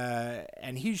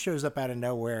 And he shows up out of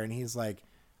nowhere, and he's like,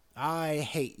 I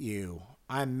hate you.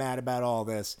 I'm mad about all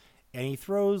this. And he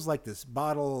throws like this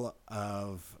bottle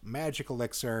of magic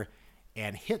elixir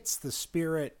and hits the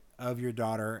spirit of your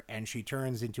daughter, and she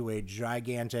turns into a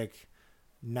gigantic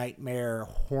nightmare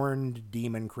horned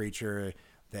demon creature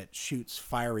that shoots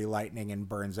fiery lightning and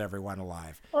burns everyone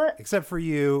alive. Except for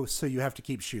you, so you have to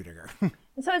keep shooting her.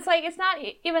 So it's like, it's not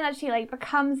even that she like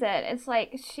becomes it. It's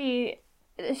like she's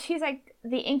like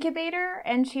the incubator,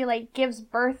 and she like gives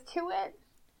birth to it.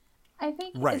 I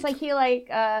think it's like he like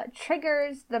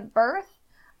triggers the birth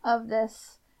of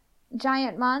this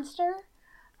giant monster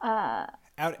out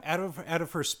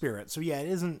of her spirit. So yeah, it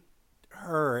isn't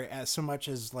her as so much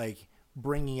as like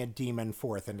bringing a demon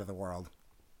forth into the world.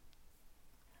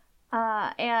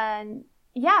 And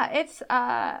yeah, it's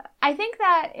I think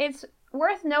that it's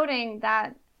worth noting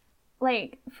that,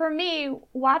 like, for me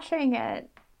watching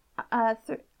it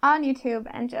on YouTube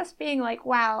and just being like,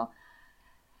 wow,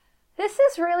 this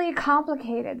is really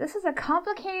complicated. This is a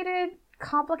complicated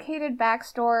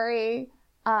backstory.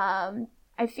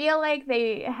 I feel like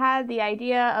they had the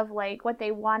idea of like what they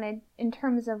wanted in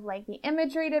terms of like the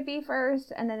imagery to be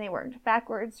first, and then they worked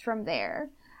backwards from there.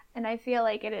 And I feel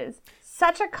like it is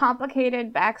such a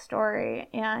complicated backstory,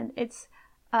 and it's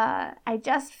I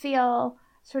just feel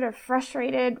sort of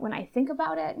frustrated when I think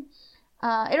about it.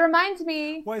 It reminds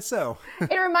me... Why so?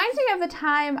 It reminds me of the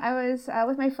time I was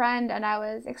with my friend, and I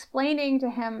was explaining to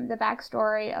him the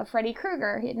backstory of Freddy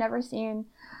Krueger. He had never seen...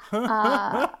 he'd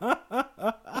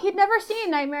never seen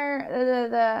Nightmare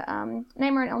on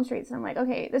Elm Street. So I'm like,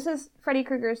 okay, this is Freddy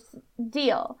Krueger's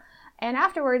deal. And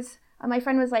afterwards, my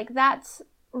friend was like, that's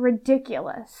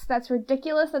ridiculous. That's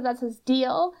ridiculous that that's his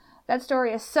deal. That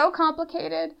story is so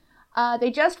complicated.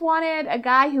 They just wanted a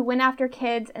guy who went after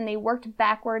kids, and they worked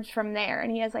backwards from there.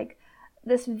 And he has like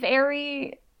this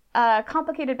very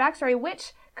complicated backstory,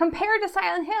 which compared to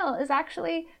Silent Hill is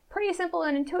actually pretty simple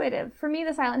and intuitive. For me,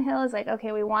 the Silent Hill is like,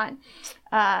 okay, we want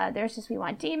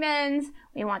demons,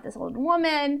 we want this old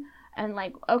woman, and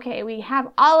like, okay, we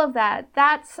have all of that.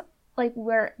 That's what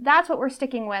we're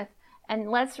sticking with, and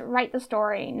let's write the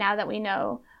story now that we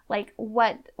know like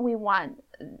what we want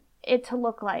it to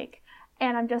look like.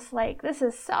 And I'm just like, this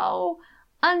is so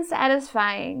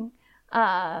unsatisfying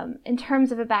in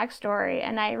terms of a backstory.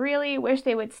 And I really wish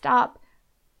they would stop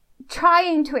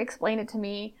trying to explain it to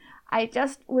me. I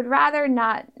just would rather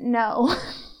not know.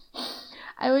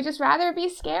 I would just rather be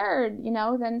scared,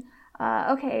 than,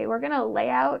 okay, we're going to lay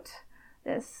out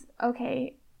this.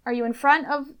 Okay, are you in front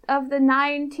of the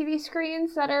 9 TV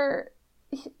screens that are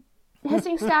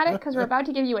hissing static? Because we're about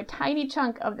to give you a tiny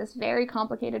chunk of this very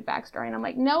complicated backstory. And I'm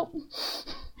like, nope.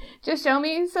 Just show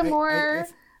me some more.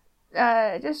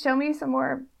 Just show me some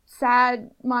more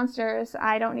sad monsters.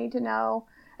 I don't need to know.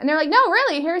 And they're like, no,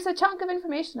 really, here's a chunk of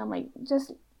information. I'm like,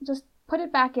 just put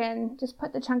it back in. Just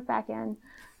put the chunk back in.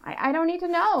 I don't need to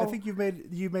know. I think you made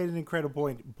an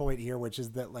incredible point here, which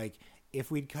is that like if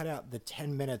we'd cut out the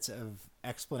 10 minutes of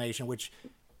explanation, which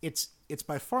it's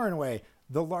by far and away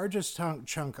the largest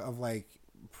chunk of like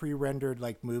pre-rendered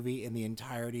like movie in the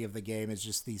entirety of the game, is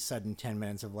just these sudden 10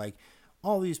 minutes of like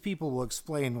all these people will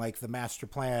explain like the master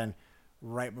plan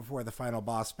right before the final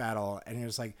boss battle, and you're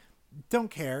just like,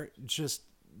 don't care, just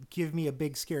give me a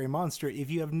big scary monster if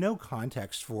you have no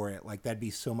context for it. Like, that'd be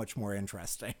so much more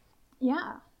interesting.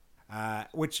 Yeah.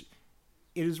 Which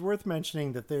it is worth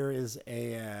mentioning that there is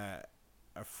a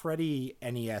Freddy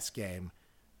NES game,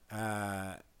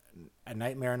 a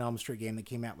Nightmare on Elm Street game that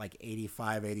came out like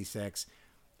 85, 86.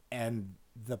 And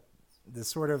the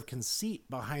sort of conceit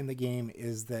behind the game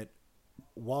is that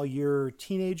while your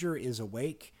teenager is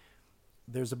awake,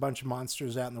 there's a bunch of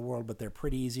monsters out in the world, but they're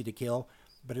pretty easy to kill.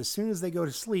 But as soon as they go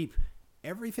to sleep,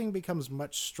 everything becomes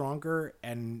much stronger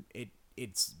and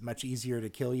it's much easier to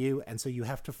kill you. And so you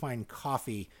have to find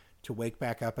coffee to wake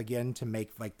back up again to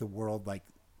make like the world like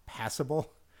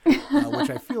passable, which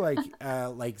I feel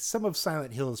like some of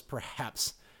Silent Hill is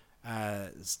perhaps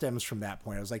stems from that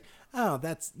point. I was like, oh,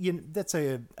 that's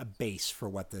a base for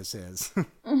what this is.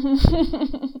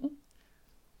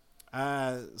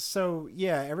 So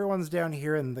yeah, everyone's down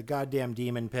here in the goddamn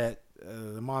demon pit.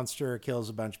 The monster kills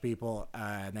a bunch of people,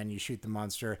 and then you shoot the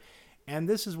monster. And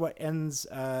this is what ends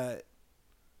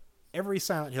every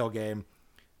Silent Hill game.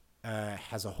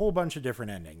 Has a whole bunch of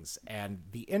different endings, and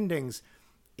the endings,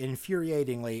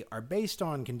 infuriatingly, are based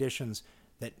on conditions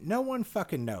that no one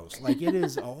fucking knows. Like, it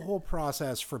is a whole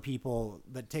process for people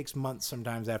that takes months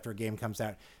sometimes after a game comes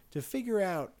out to figure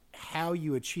out how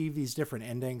you achieve these different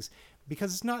endings,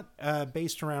 because it's not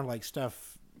based around like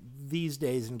stuff these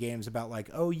days in games about like,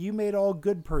 oh, you made all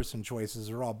good person choices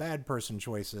or all bad person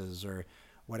choices or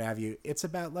what have you. It's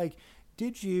about like,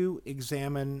 did you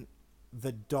examine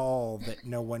the doll that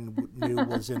no one knew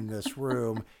was in this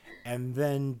room, and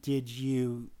then did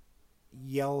you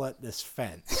yell at this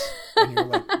fence? And you're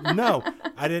like, no,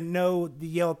 I didn't know the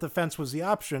yell at the fence was the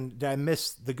option. Did I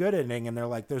miss the good ending? And they're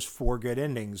like, there's 4 good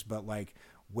endings, but like,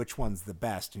 which one's the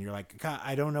best? And you're like, God,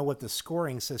 I don't know what the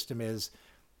scoring system is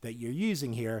that you're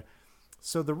using here.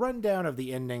 So the rundown of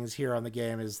the endings here on the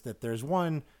game is that there's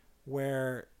one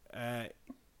where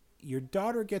your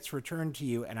daughter gets returned to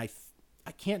you, and I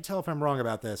can't tell if I'm wrong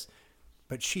about this,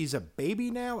 but she's a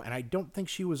baby now, and I don't think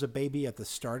she was a baby at the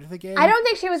start of the game. I don't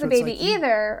think she was a baby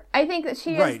either. I think that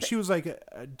she is... Right, she was like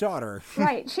a daughter.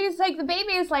 Right, she's like, the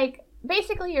baby is like,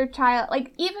 basically your child,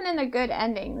 like, even in the good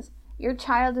endings, your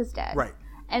child is dead. Right.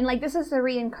 And like, this is the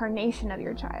reincarnation of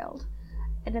your child.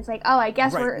 And it's like, oh, I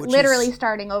guess we're literally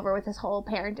starting over with this whole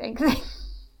parenting thing.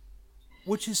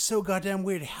 Which is so goddamn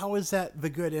weird. How is that the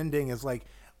good ending? Is like,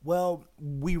 well,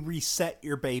 we reset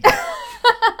your baby.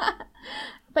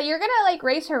 But you're going to like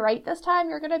raise her right this time.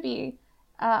 You're going to be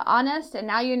honest. And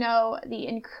now you know the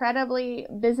incredibly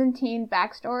Byzantine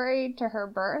backstory to her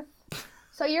birth.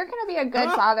 So you're going to be a good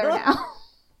father now.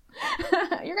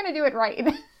 You're going to do it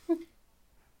right.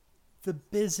 The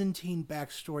Byzantine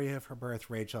backstory of her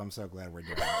birth, Rachel. I'm so glad we're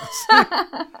doing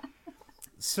this.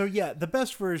 So yeah, the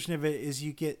best version of it is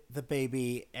you get the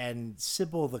baby and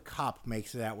Sybil the cop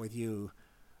makes it out with you.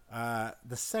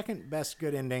 The second best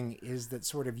good ending is that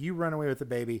sort of you run away with the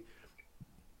baby.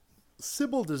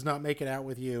 Sybil does not make it out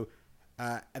with you.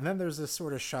 And then there's this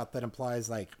sort of shot that implies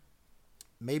like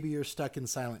maybe you're stuck in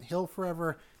Silent Hill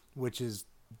forever, which is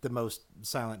the most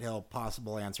Silent Hill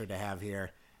possible answer to have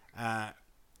here.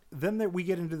 Then we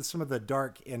get into some of the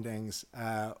dark endings,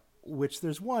 which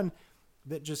there's one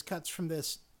that just cuts from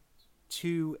this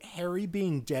to Harry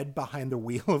being dead behind the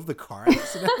wheel of the car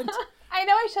accident. I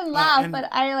know I shouldn't laugh, but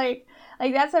I like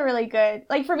that's a really good,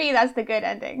 like for me, that's the good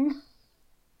ending.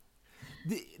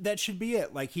 That should be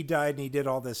it. Like, he died and he did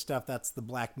all this stuff. That's the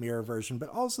Black Mirror version. But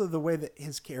also the way that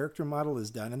his character model is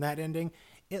done in that ending,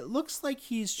 it looks like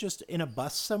he's just in a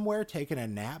bus somewhere taking a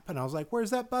nap. And I was like,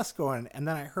 where's that bus going? And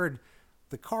then I heard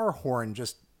the car horn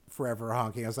just forever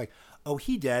honking. I was like, oh,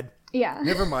 he dead. Yeah.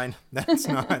 Never mind. That's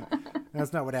not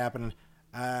what happened.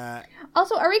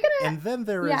 Also, are we gonna? And then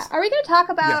there is. Yeah. Are we gonna talk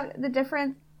about the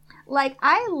difference? Like,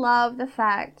 I love the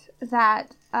fact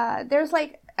that there's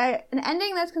like an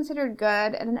ending that's considered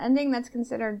good and an ending that's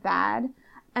considered bad,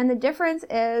 and the difference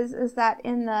is that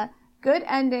in the good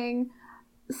ending,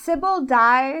 Sybil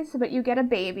dies, but you get a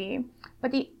baby.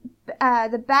 But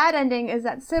the bad ending is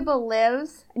that Sybil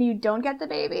lives and you don't get the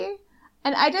baby.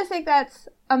 And I just think that's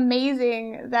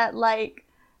amazing that like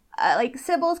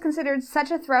Sybil's considered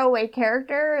such a throwaway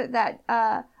character that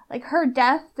like her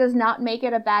death does not make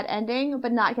it a bad ending,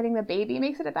 but not getting the baby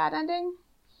makes it a bad ending.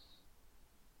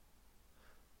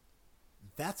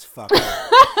 That's fucked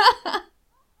up.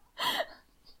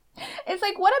 It's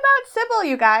like, what about Sybil,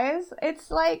 you guys?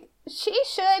 It's like, she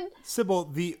should... Sybil,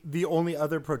 the only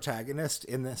other protagonist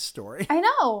in this story. I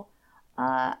know.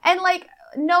 And like,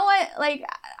 no one, like,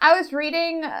 I was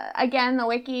reading, again, the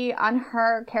wiki on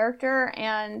her character,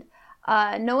 and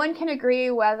no one can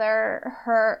agree whether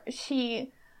her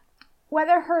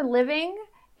living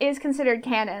is considered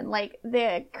canon. Like,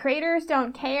 the creators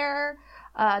don't care.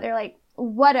 They're like,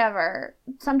 whatever.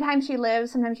 Sometimes she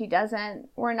lives, sometimes she doesn't.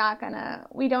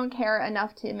 We don't care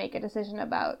enough to make a decision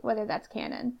about whether that's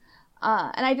canon.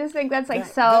 And I just think that's like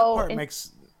that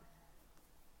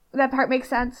part makes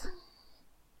sense.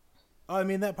 I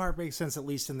mean, that part makes sense, at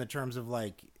least in the terms of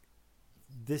like,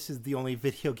 this is the only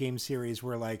video game series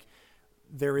where like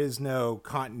there is no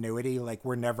continuity. Like,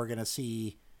 we're never going to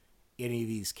see any of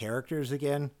these characters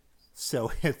again. So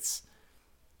it's,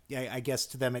 yeah, I guess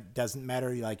to them it doesn't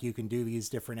matter. Like, you can do these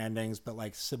different endings, but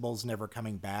like Sybil's never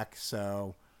coming back.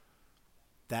 So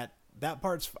that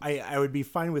part's, I would be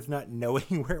fine with not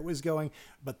knowing where it was going,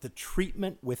 but the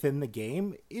treatment within the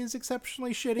game is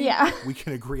exceptionally shitty. Yeah. We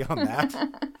can agree on that.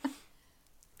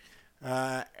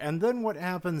 And then what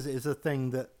happens is a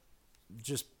thing that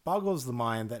just boggles the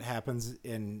mind that happens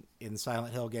in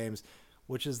Silent Hill games,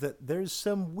 which is that there's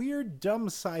some weird, dumb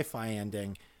sci-fi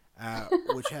ending,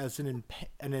 which has an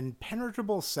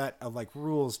impenetrable set of like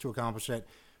rules to accomplish it.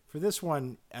 For this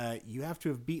one, you have to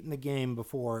have beaten the game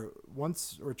before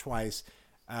once or twice,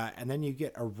 and then you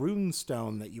get a rune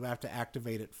stone that you have to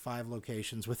activate at 5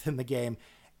 locations within the game.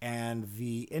 And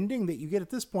the ending that you get at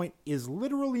this point is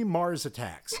literally Mars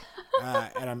attacks.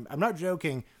 And I'm not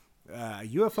joking. A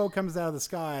UFO comes out of the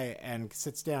sky and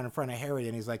sits down in front of Harry,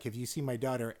 and he's like, "Have you seen my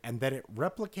daughter?" And then it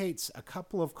replicates a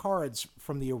couple of cards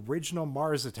from the original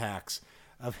Mars attacks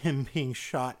of him being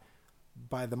shot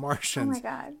by the Martians. Oh my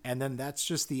God. And then that's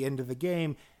just the end of the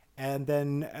game. And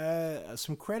then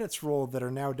some credits roll that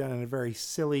are now done in a very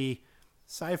silly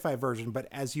sci-fi version. But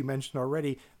as you mentioned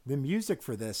already, the music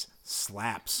for this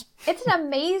slaps. It's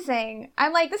amazing.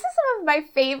 I'm like, this is some of my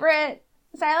favorite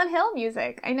Silent Hill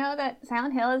music. I know that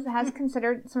Silent Hill has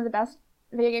considered some of the best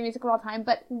video game music of all time,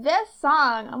 but this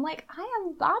song, I'm like, I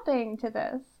am bopping to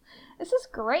this. This is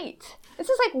great. This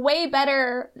is like way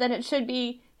better than it should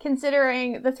be,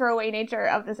 considering the throwaway nature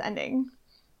of this ending.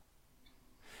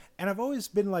 And I've always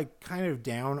been like kind of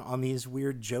down on these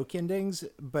weird joke endings,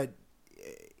 but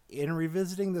in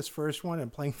revisiting this first one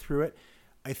and playing through it,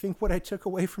 I think what I took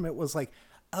away from it was like,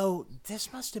 oh,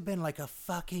 this must have been like a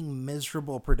fucking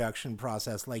miserable production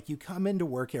process. Like, you come into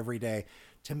work every day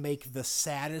to make the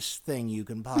saddest thing you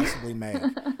can possibly make.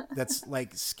 That's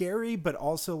like scary, but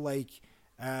also like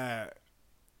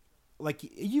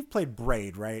you've played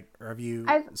Braid, right? Or have you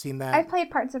seen that? I've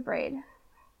played parts of Braid.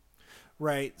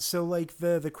 Right. So like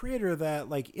the creator of that,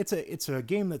 like it's a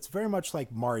game that's very much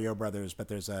like Mario Brothers, but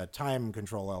there's a time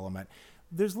control element.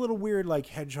 There's little weird like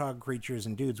hedgehog creatures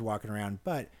and dudes walking around,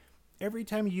 but every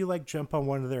time you like jump on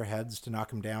one of their heads to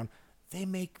knock them down, they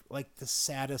make like the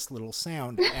saddest little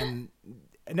sound. And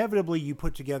inevitably you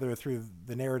put together through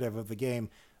the narrative of the game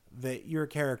that your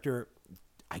character,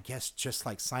 I guess just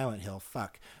like Silent Hill,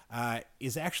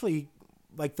 is actually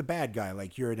like the bad guy.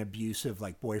 Like, you're an abusive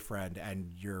like boyfriend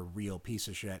and you're a real piece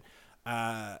of shit.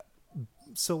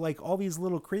 So like all these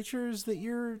little creatures that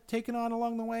you're taking on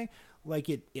along the way, like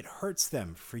it hurts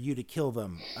them for you to kill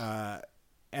them.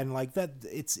 And like that,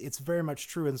 it's very much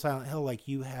true in Silent Hill. Like,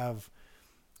 you have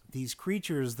these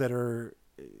creatures that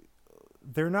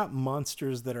they're not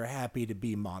monsters that are happy to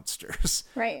be monsters.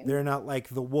 Right. They're not like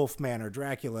the Wolfman or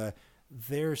Dracula.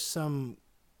 They're some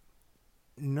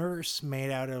nurse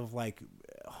made out of like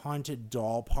haunted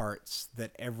doll parts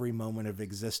that every moment of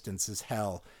existence is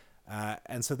hell.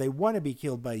 And so they want to be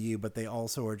killed by you, but they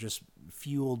also are just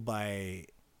fueled by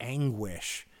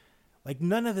anguish. Like,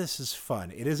 none of this is fun.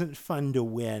 It isn't fun to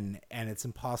win, and it's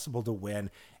impossible to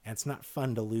win, and it's not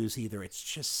fun to lose either. It's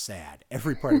just sad.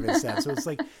 Every part of it is sad. So it's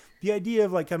like the idea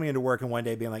of like coming into work and one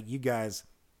day being like, you guys,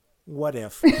 what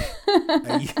if a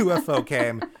UFO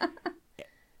came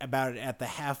about at the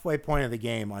halfway point of the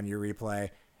game on your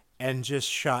replay and just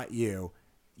shot you?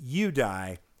 You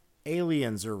die.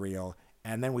 Aliens are real.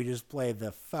 And then we just play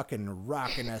the fucking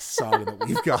rockinest song that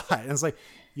we've got. And it's like,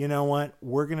 you know what?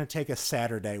 We're going to take a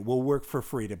Saturday. We'll work for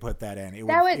free to put that in.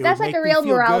 That's like a real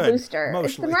morale booster. Emotionally.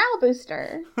 It's the morale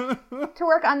booster to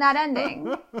work on that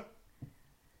ending.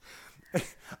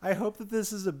 I hope that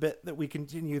this is a bit that we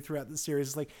continue throughout the series.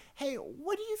 It's like, hey,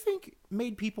 what do you think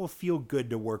made people feel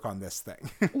good to work on this thing?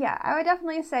 Yeah, I would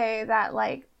definitely say that,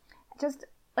 like, just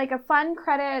like a fun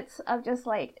credits of just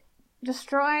like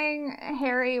destroying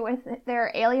Harry with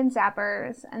their alien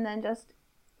zappers and then just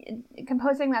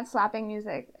composing that slapping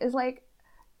music is like,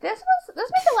 this made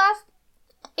the last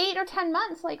 8 or 10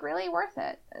 months like really worth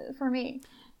it for me.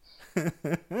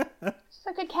 It's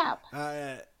a good cap.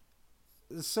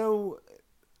 So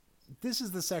this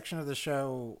is the section of the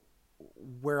show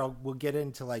where we'll get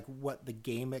into like what the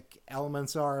gamic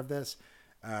elements are of this.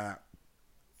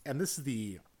 And this is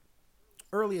the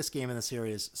earliest game in the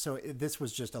series, so this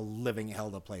was just a living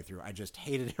hell to play through. I just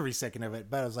hated every second of it,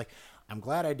 but I was like, I'm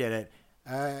glad I did it.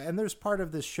 And there's part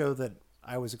of this show that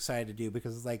I was excited to do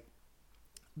because, like,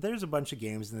 there's a bunch of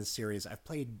games in this series. I've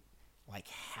played like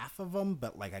half of them,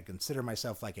 but like I consider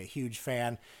myself like a huge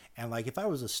fan. And like if I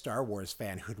was a Star Wars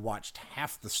fan who'd watched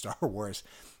half the Star Wars,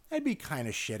 I'd be kind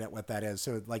of shit at what that is.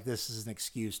 So like this is an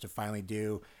excuse to finally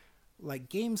do like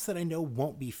games that I know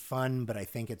won't be fun, but I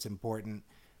think it's important.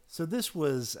 So this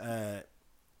was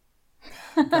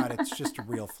God, it's just a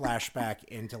real flashback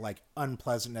into like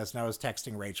unpleasantness. And I was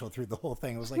texting Rachel through the whole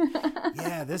thing. I was like,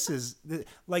 yeah, this is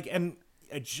like, and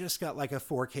I just got like a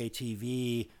 4K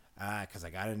TV because I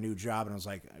got a new job and I was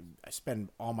like, I spend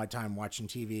all my time watching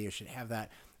TV. I should have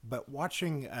that. But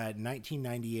watching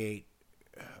 1998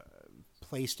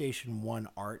 PlayStation 1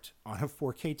 art on a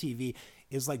 4K TV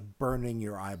is like burning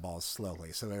your eyeballs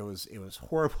slowly. So it was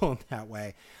horrible in that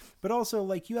way. But also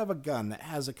like you have a gun that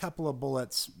has a couple of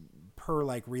bullets per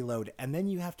like reload, and then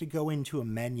you have to go into a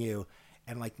menu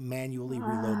and like manually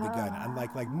reload the gun.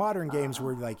 Unlike like modern games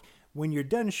where like when you're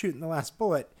done shooting the last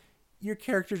bullet, your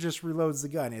character just reloads the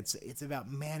gun. It's about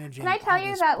managing. Can I tell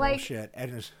you that bullshit.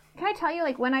 Can I tell you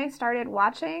like when I started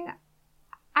watching,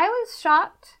 I was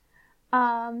shocked.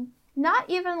 Not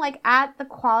even like at the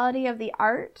quality of the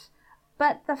art,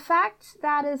 but the fact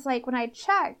that is like when I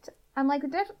checked, I'm like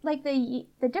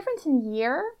the difference in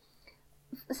year.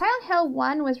 Silent Hill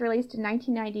 1 was released in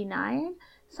 1999.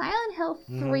 Silent Hill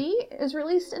 3 is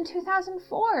released in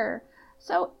 2004.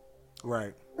 So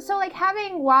right. So like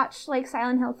having watched like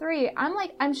Silent Hill 3,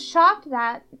 I'm shocked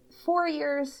that 4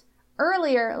 years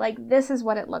earlier, like this is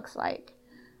what it looks like.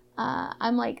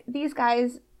 I'm like, these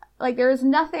guys, like there's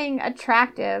nothing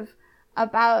attractive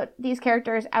about these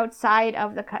characters outside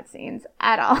of the cutscenes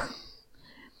at all.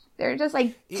 They're just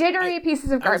like jittery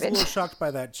pieces of garbage. I was a little shocked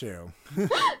by that too.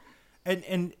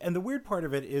 And the weird part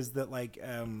of it is that like,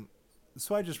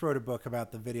 so I just wrote a book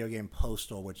about the video game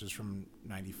Postal, which is from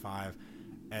 '95,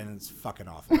 and it's fucking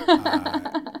awful.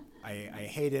 I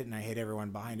hate it, and I hate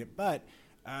everyone behind it. But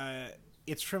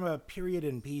it's from a period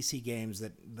in PC games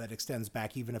that extends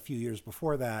back even a few years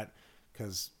before that,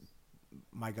 because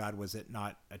my God, was it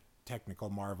not a technical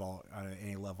marvel on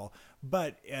any level.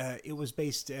 But it was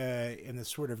based in this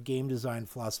sort of game design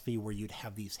philosophy where you'd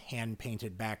have these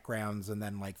hand-painted backgrounds and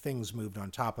then like things moved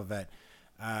on top of it.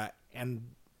 And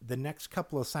the next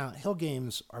couple of Silent Hill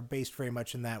games are based very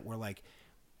much in that, where like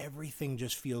everything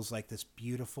just feels like this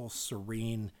beautiful,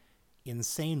 serene,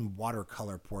 insane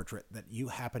watercolor portrait that you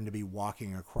happen to be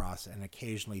walking across, and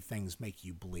occasionally things make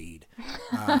you bleed.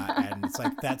 And it's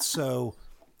like, that's so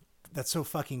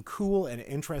fucking cool and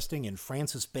interesting, and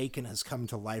Francis Bacon has come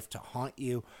to life to haunt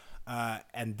you.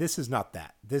 And this is not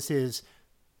that. This is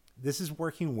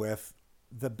working with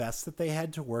the best that they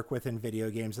had to work with in video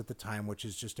games at the time, which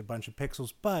is just a bunch of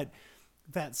pixels. But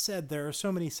that said, there are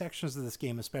so many sections of this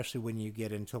game, especially when you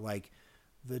get into like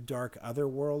the dark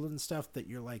otherworld and stuff, that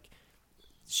you're like,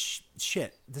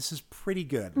 shit, this is pretty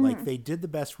good. Mm-hmm. Like they did the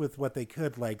best with what they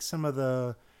could. Like some of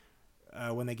the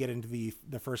when they get into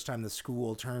the first time the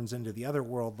school turns into the other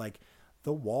world, like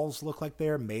the walls look like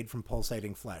they're made from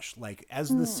pulsating flesh. Like as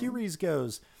the series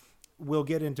goes, we'll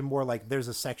get into more, like there's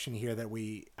a section here that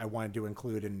I wanted to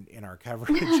include in our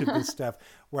coverage of this stuff,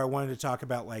 where I wanted to talk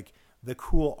about like the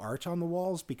cool art on the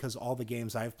walls, because all the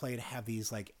games I've played have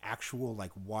these like actual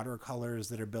like watercolors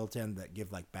that are built in that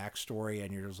give like backstory,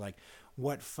 and you're just like,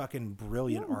 what fucking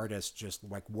brilliant artist just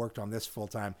like worked on this full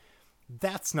time.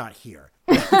 That's not here.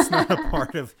 That's not a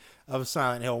part of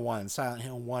Silent Hill 1. Silent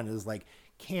Hill 1 is like,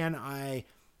 can I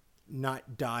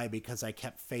not die because I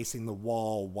kept facing the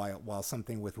wall while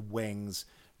something with wings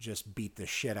just beat the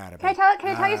shit out of me? Can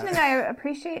I tell you something that I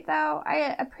appreciate, though?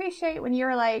 I appreciate when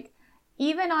you're like,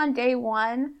 even on day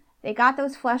one, they got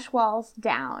those flesh walls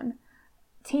down.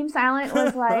 Team Silent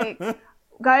was like,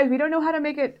 guys, we don't know how to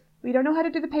make it. We don't know how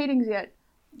to do the paintings yet,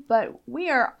 but we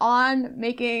are on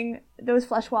making those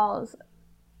flesh walls.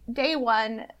 Day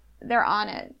one, they're on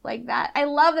it like that. I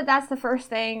love that that's the first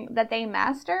thing that they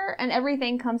master, and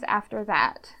everything comes after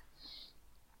that.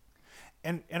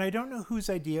 And I don't know whose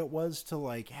idea it was to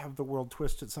like have the world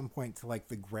twist at some point to like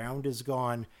the ground is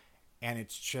gone and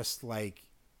it's just like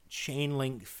chain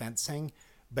link fencing,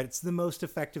 but it's the most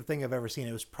effective thing I've ever seen.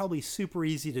 It was probably super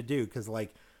easy to do because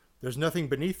like there's nothing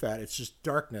beneath that. It's just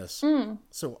darkness.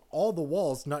 So all the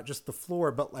walls, not just the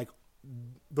floor, but like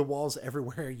the walls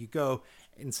everywhere you go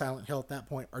in Silent Hill at that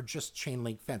point are just chain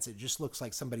link fence. It just looks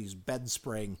like somebody's bed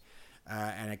spring,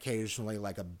 and occasionally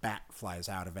like a bat flies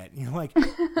out of it. And you're like,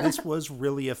 this was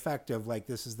really effective. Like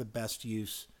this is the best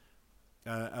use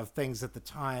of things at the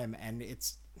time. And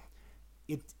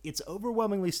it's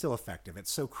overwhelmingly still effective.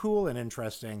 It's so cool and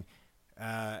interesting.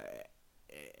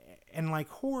 And like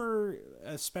horror,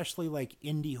 especially like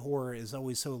indie horror, is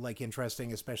always so like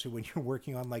interesting, especially when you're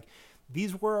working on like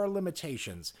these were our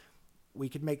limitations. We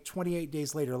could make 28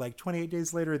 Days Later. Like 28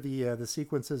 Days Later, the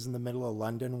sequences in the middle of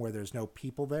London where there's no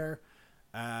people there.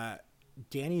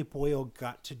 Danny Boyle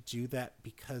got to do that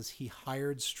because he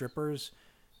hired strippers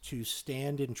to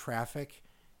stand in traffic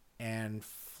and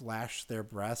flash their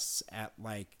breasts at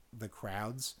like the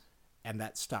crowds, and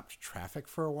that stopped traffic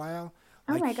for a while.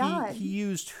 Oh Like my God. he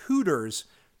used Hooters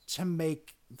to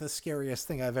make the scariest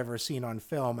thing I've ever seen on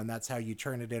film, and that's how you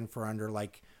turn it in for under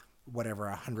like whatever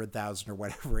 100,000 or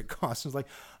whatever it costs. It's like,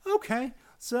 okay,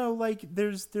 so like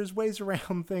there's ways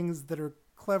around things that are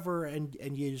clever, and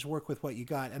you just work with what you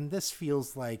got. And this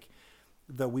feels like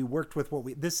we worked with what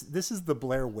we this is the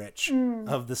Blair Witch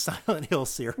of the Silent Hill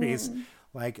series.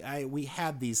 Like we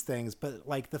had these things, but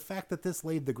like the fact that this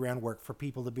laid the groundwork for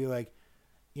people to be like,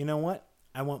 you know what?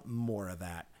 I want more of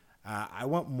that. I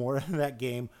want more of that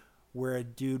game where a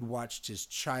dude watched his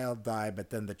child die, but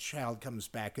then the child comes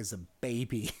back as a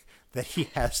baby that he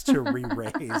has to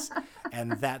re-raise,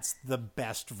 and that's the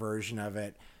best version of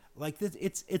it. Like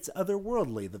it's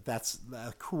otherworldly. That's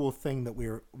a cool thing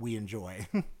that we enjoy.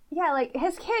 Yeah, like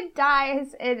his kid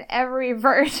dies in every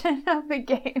version of the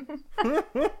game.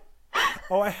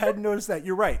 Oh, I hadn't noticed that.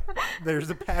 You're right. There's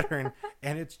a pattern,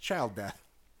 and it's child death.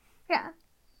 Yeah.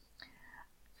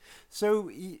 So,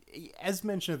 as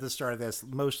mentioned at the start of this,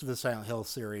 most of the Silent Hill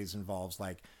series involves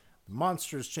like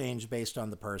monsters change based on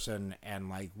the person and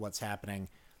like what's happening.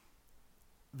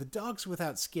 The dogs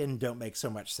without skin don't make so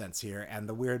much sense here, and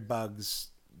the weird bugs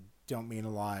don't mean a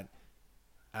lot.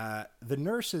 The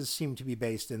nurses seem to be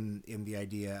based in the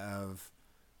idea of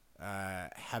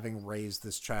having raised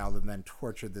this child and then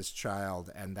tortured this child,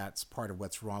 and that's part of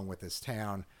what's wrong with this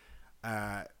town.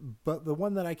 But the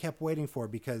one that I kept waiting for,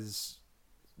 because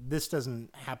this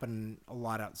doesn't happen a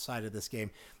lot outside of this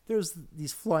game, there's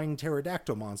these flying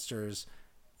pterodactyl monsters,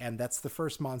 and that's the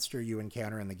first monster you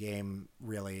encounter in the game,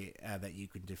 really, that you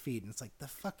can defeat. And it's like, the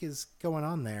fuck is going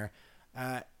on there?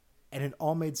 And it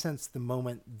all made sense the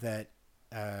moment that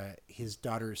his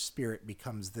daughter's spirit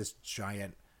becomes this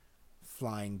giant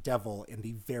flying devil in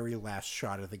the very last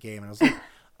shot of the game. And I was like,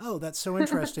 oh, that's so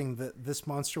interesting that this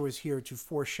monster was here to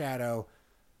foreshadow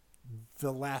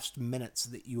the last minutes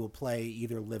that you will play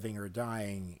either living or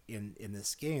dying in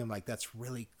this game. Like, that's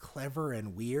really clever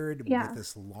and weird with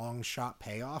this long shot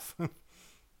payoff.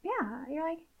 Yeah, you're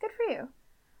like, good for you.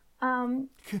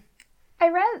 I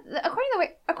read,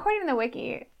 according to the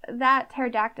wiki, that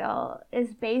pterodactyl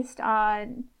is based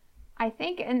on, I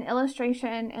think, an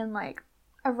illustration in like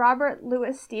a Robert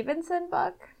Louis Stevenson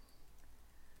book.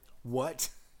 What?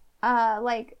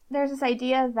 Like there's this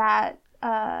idea that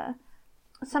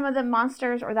some of the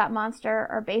monsters or that monster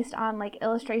are based on like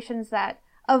illustrations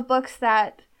of books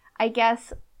that I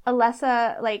guess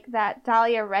Alessa, like that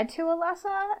Dahlia read to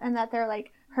Alessa, and that they're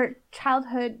like her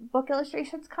childhood book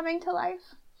illustrations coming to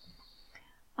life.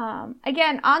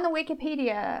 Again, on the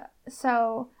Wikipedia,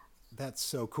 so that's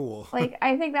so cool. Like,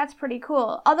 I think that's pretty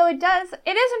cool. Although it is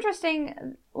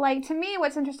interesting. Like, to me,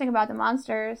 what's interesting about the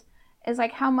monsters is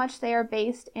like how much they are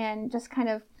based in just kind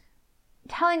of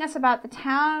telling us about the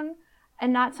town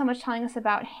and not so much telling us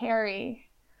about Harry.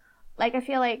 Like, I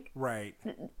feel like right.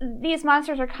 These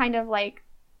monsters are kind of like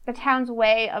the town's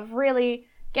way of really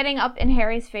getting up in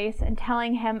Harry's face and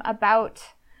telling him about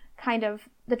kind of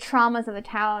the traumas of the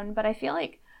town. But I feel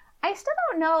like I still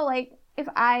don't know, like, if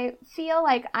I feel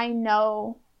like I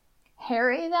know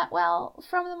Harry that well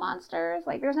from the monsters.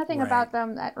 Like, there's nothing about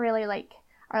them that really, like,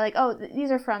 are like, oh,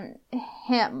 these are from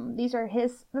him. This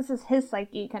is his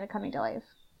psyche kind of coming to life.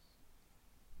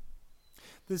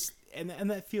 And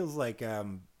that feels like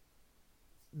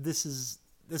this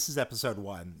is episode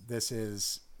 1. This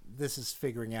is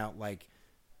figuring out like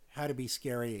how to be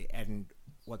scary, and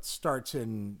what starts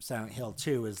in Silent Hill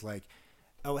 2 is like,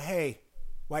 oh hey,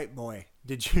 white boy,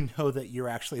 did you know that you're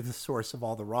actually the source of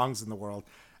all the wrongs in the world?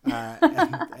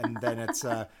 And then it's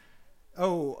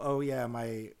oh yeah,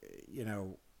 my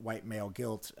white male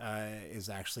guilt is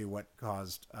actually what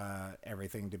caused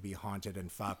everything to be haunted and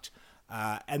fucked.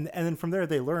 And then from there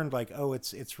they learned like, oh,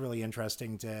 it's really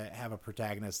interesting to have a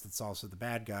protagonist that's also the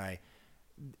bad guy.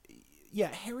 Yeah,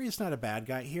 Harry's not a bad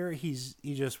guy here. He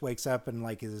just wakes up and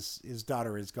like his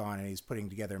daughter is gone and he's putting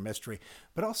together a mystery.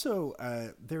 But also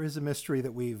there is a mystery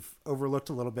that we've overlooked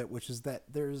a little bit, which is that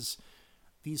there's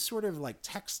these sort of like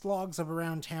text logs of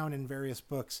around town in various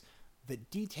books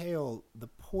that detail the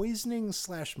poisoning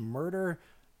 / murder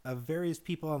of various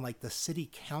people on like the city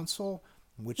council.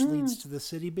 which leads to the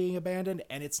city being abandoned.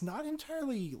 And it's not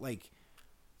entirely like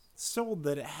sold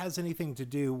that it has anything to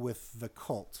do with the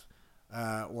cult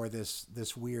or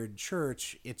this weird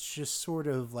church. It's just sort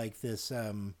of like this.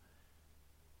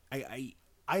 I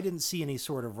didn't see any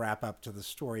sort of wrap up to the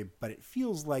story, but it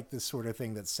feels like this sort of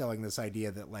thing that's selling this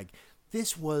idea that like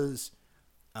this was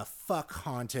a fuck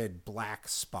haunted black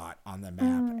spot on the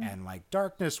map, and like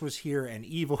darkness was here and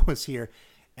evil was here.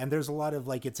 And there's a lot of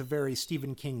like, it's a very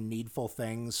Stephen King Needful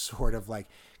Things sort of like,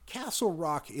 Castle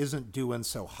Rock isn't doing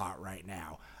so hot right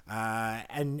now.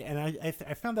 And I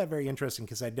found that very interesting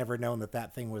because I'd never known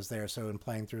that thing was there. So in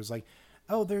playing through, it was like,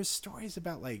 oh, there's stories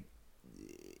about like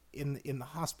in the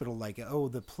hospital, like, oh,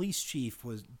 the police chief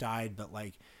died, but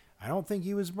like, I don't think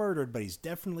he was murdered, but he's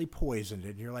definitely poisoned.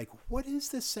 And you're like, what is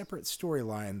this separate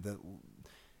storyline that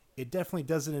it definitely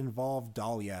doesn't involve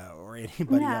Dahlia or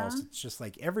anybody else? It's just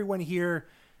like everyone here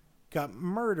got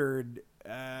murdered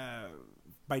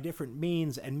by different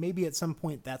means, and maybe at some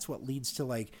point that's what leads to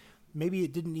like, maybe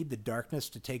it didn't need the darkness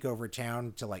to take over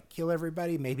town to like kill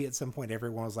everybody. Maybe at some point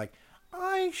everyone was like,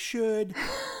 I should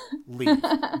leave.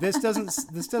 This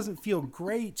doesn't feel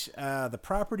great. The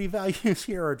property values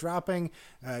here are dropping,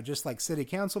 just like city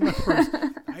council members.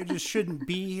 I just shouldn't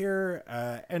be here.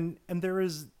 And there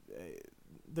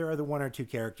are the one or two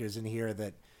characters in here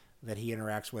that he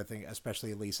interacts with,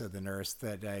 especially Lisa, the nurse,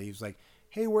 that he's like,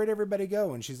 hey, where'd everybody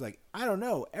go? And she's like, I don't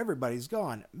know. Everybody's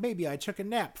gone. Maybe I took a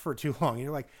nap for too long. And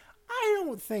you're like, I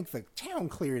don't think the town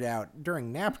cleared out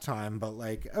during nap time, but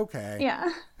like, okay.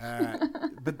 Yeah.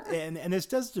 But this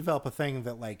does develop a thing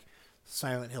that like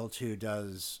Silent Hill 2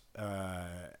 does,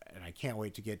 and I can't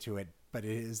wait to get to it, but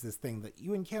it is this thing that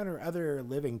you encounter other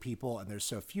living people, and there's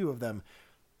so few of them,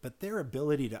 but their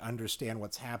ability to understand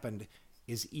what's happened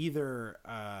is either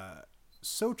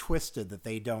so twisted that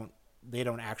they don't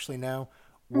actually know,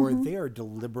 or they are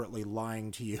deliberately lying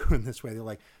to you in this way. They're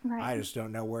like, I just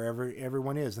don't know where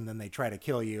everyone is. And then they try to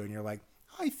kill you. And you're like,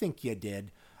 I think you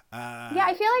did.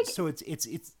 I feel like... So it's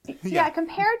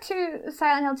compared to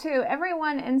Silent Hill 2,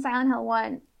 everyone in Silent Hill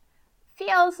 1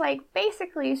 feels like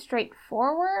basically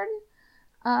straightforward.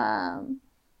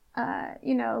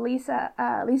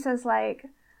 Lisa's like...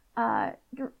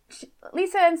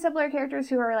 Lisa and similar characters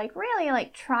who are like really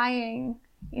like trying...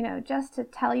 just to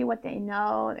tell you what they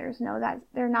know. There's not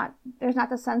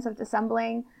the sense of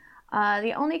dissembling.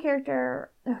 The only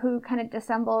character who kind of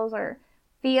dissembles or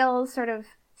feels sort of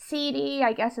seedy,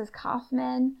 I guess, is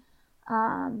Kaufman.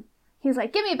 He's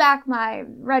like, give me back my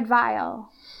red vial.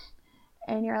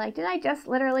 And you're like, didn't I just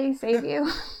literally save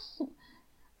you?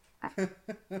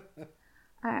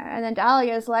 And then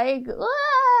Dahlia's like,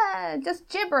 just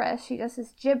gibberish. She just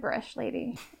is gibberish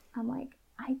lady. I'm like,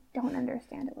 I don't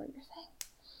understand what you're saying.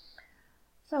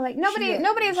 So like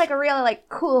nobody's like a real like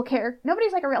cool character.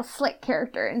 Nobody's like a real slick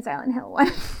character in Silent Hill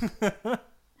 1.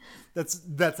 That's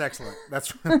excellent.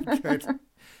 That's really good.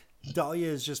 Dahlia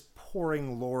is just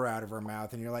pouring lore out of her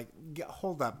mouth, and you're like,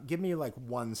 hold up, give me like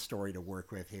one story to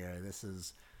work with here. This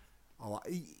is a lot.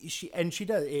 She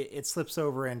does. It slips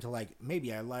over into like,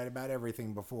 maybe I lied about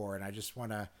everything before, and I just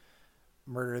want to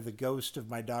murder the ghost of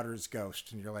my daughter's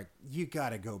ghost. And you're like, you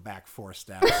gotta go back 4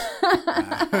 steps.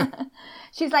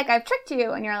 She's like, I've tricked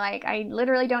you. And you're like, I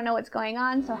literally don't know what's going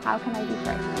on, so how can I be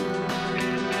tricked?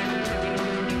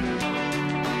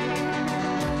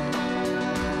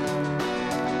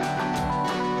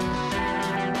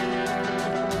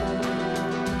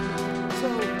 So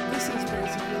this is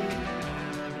basically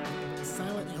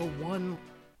Silent Hill 1.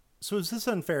 So is this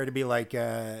unfair to be like,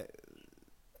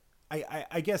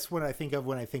 I guess when I think of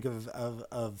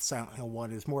Silent Hill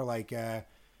 1 is more like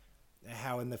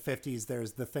how in the 50s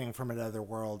there's The Thing from Another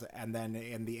World, and then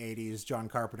in the 80s John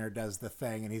Carpenter does The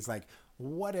Thing, and he's like,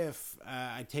 what if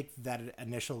I take that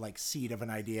initial like seed of an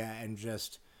idea and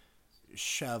just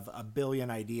shove a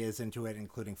billion ideas into it,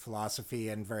 including philosophy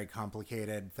and very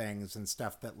complicated things and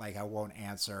stuff that like I won't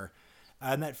answer.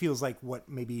 And that feels like what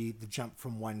maybe the jump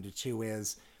from 1 to 2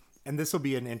 is. And this will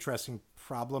be an interesting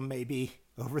problem maybe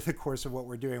over the course of what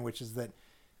we're doing, which is that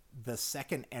the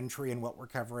second entry in what we're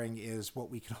covering is what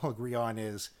we can all agree on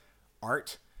is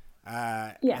art.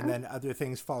 And then other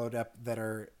things followed up that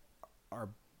are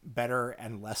better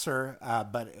and lesser,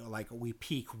 but like we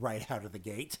peak right out of the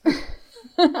gate.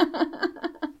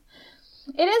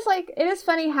 It is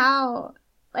funny how,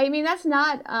 I mean, that's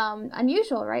not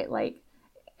unusual, right? Like,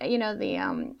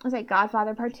 it's like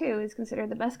Godfather Part 2 is considered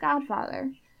the best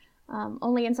Godfather.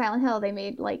 Only in Silent Hill they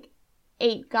made like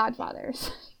 8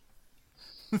 Godfathers.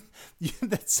 Yeah,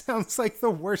 that sounds like the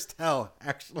worst hell,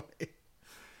 actually.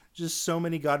 just so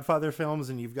many Godfather films,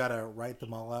 and you've got to write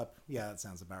them all up. Yeah, that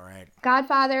sounds about right.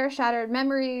 Godfather, Shattered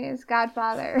Memories,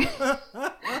 Godfather.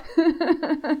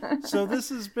 So this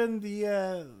has been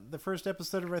the first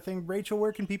episode of our thing. Rachel,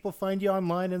 where can people find you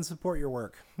online and support your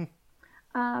work?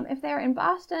 If they're in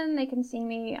Boston, they can see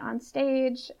me on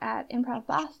stage at Improv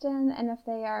Boston, and if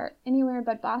they are anywhere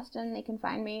but Boston, they can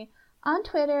find me on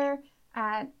Twitter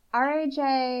at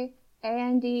RAJANDELMAN,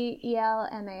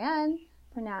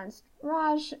 pronounced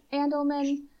Raj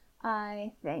Andelman,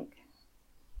 I think.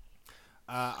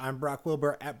 I'm Brock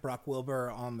Wilbur at Brock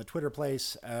Wilbur on the Twitter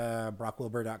place,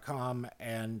 brockwilbur.com,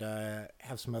 and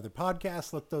have some other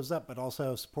podcasts. Look those up, but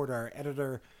also support our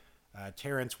editor,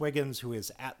 Terrence Wiggins, who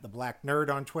is at The Black Nerd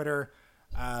on Twitter.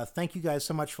 Thank you guys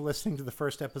so much for listening to the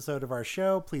first episode of our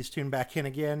show. Please tune back in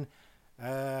again.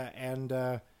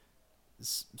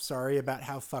 Sorry about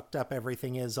how fucked up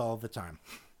everything is all the time.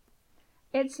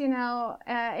 It's,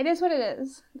 it is what it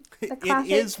is. It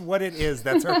is what it is.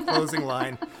 That's our closing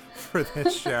line for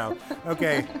this show.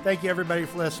 Okay. Thank you, everybody,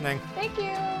 for listening. Thank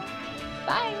you.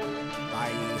 Bye.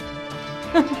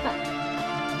 Bye.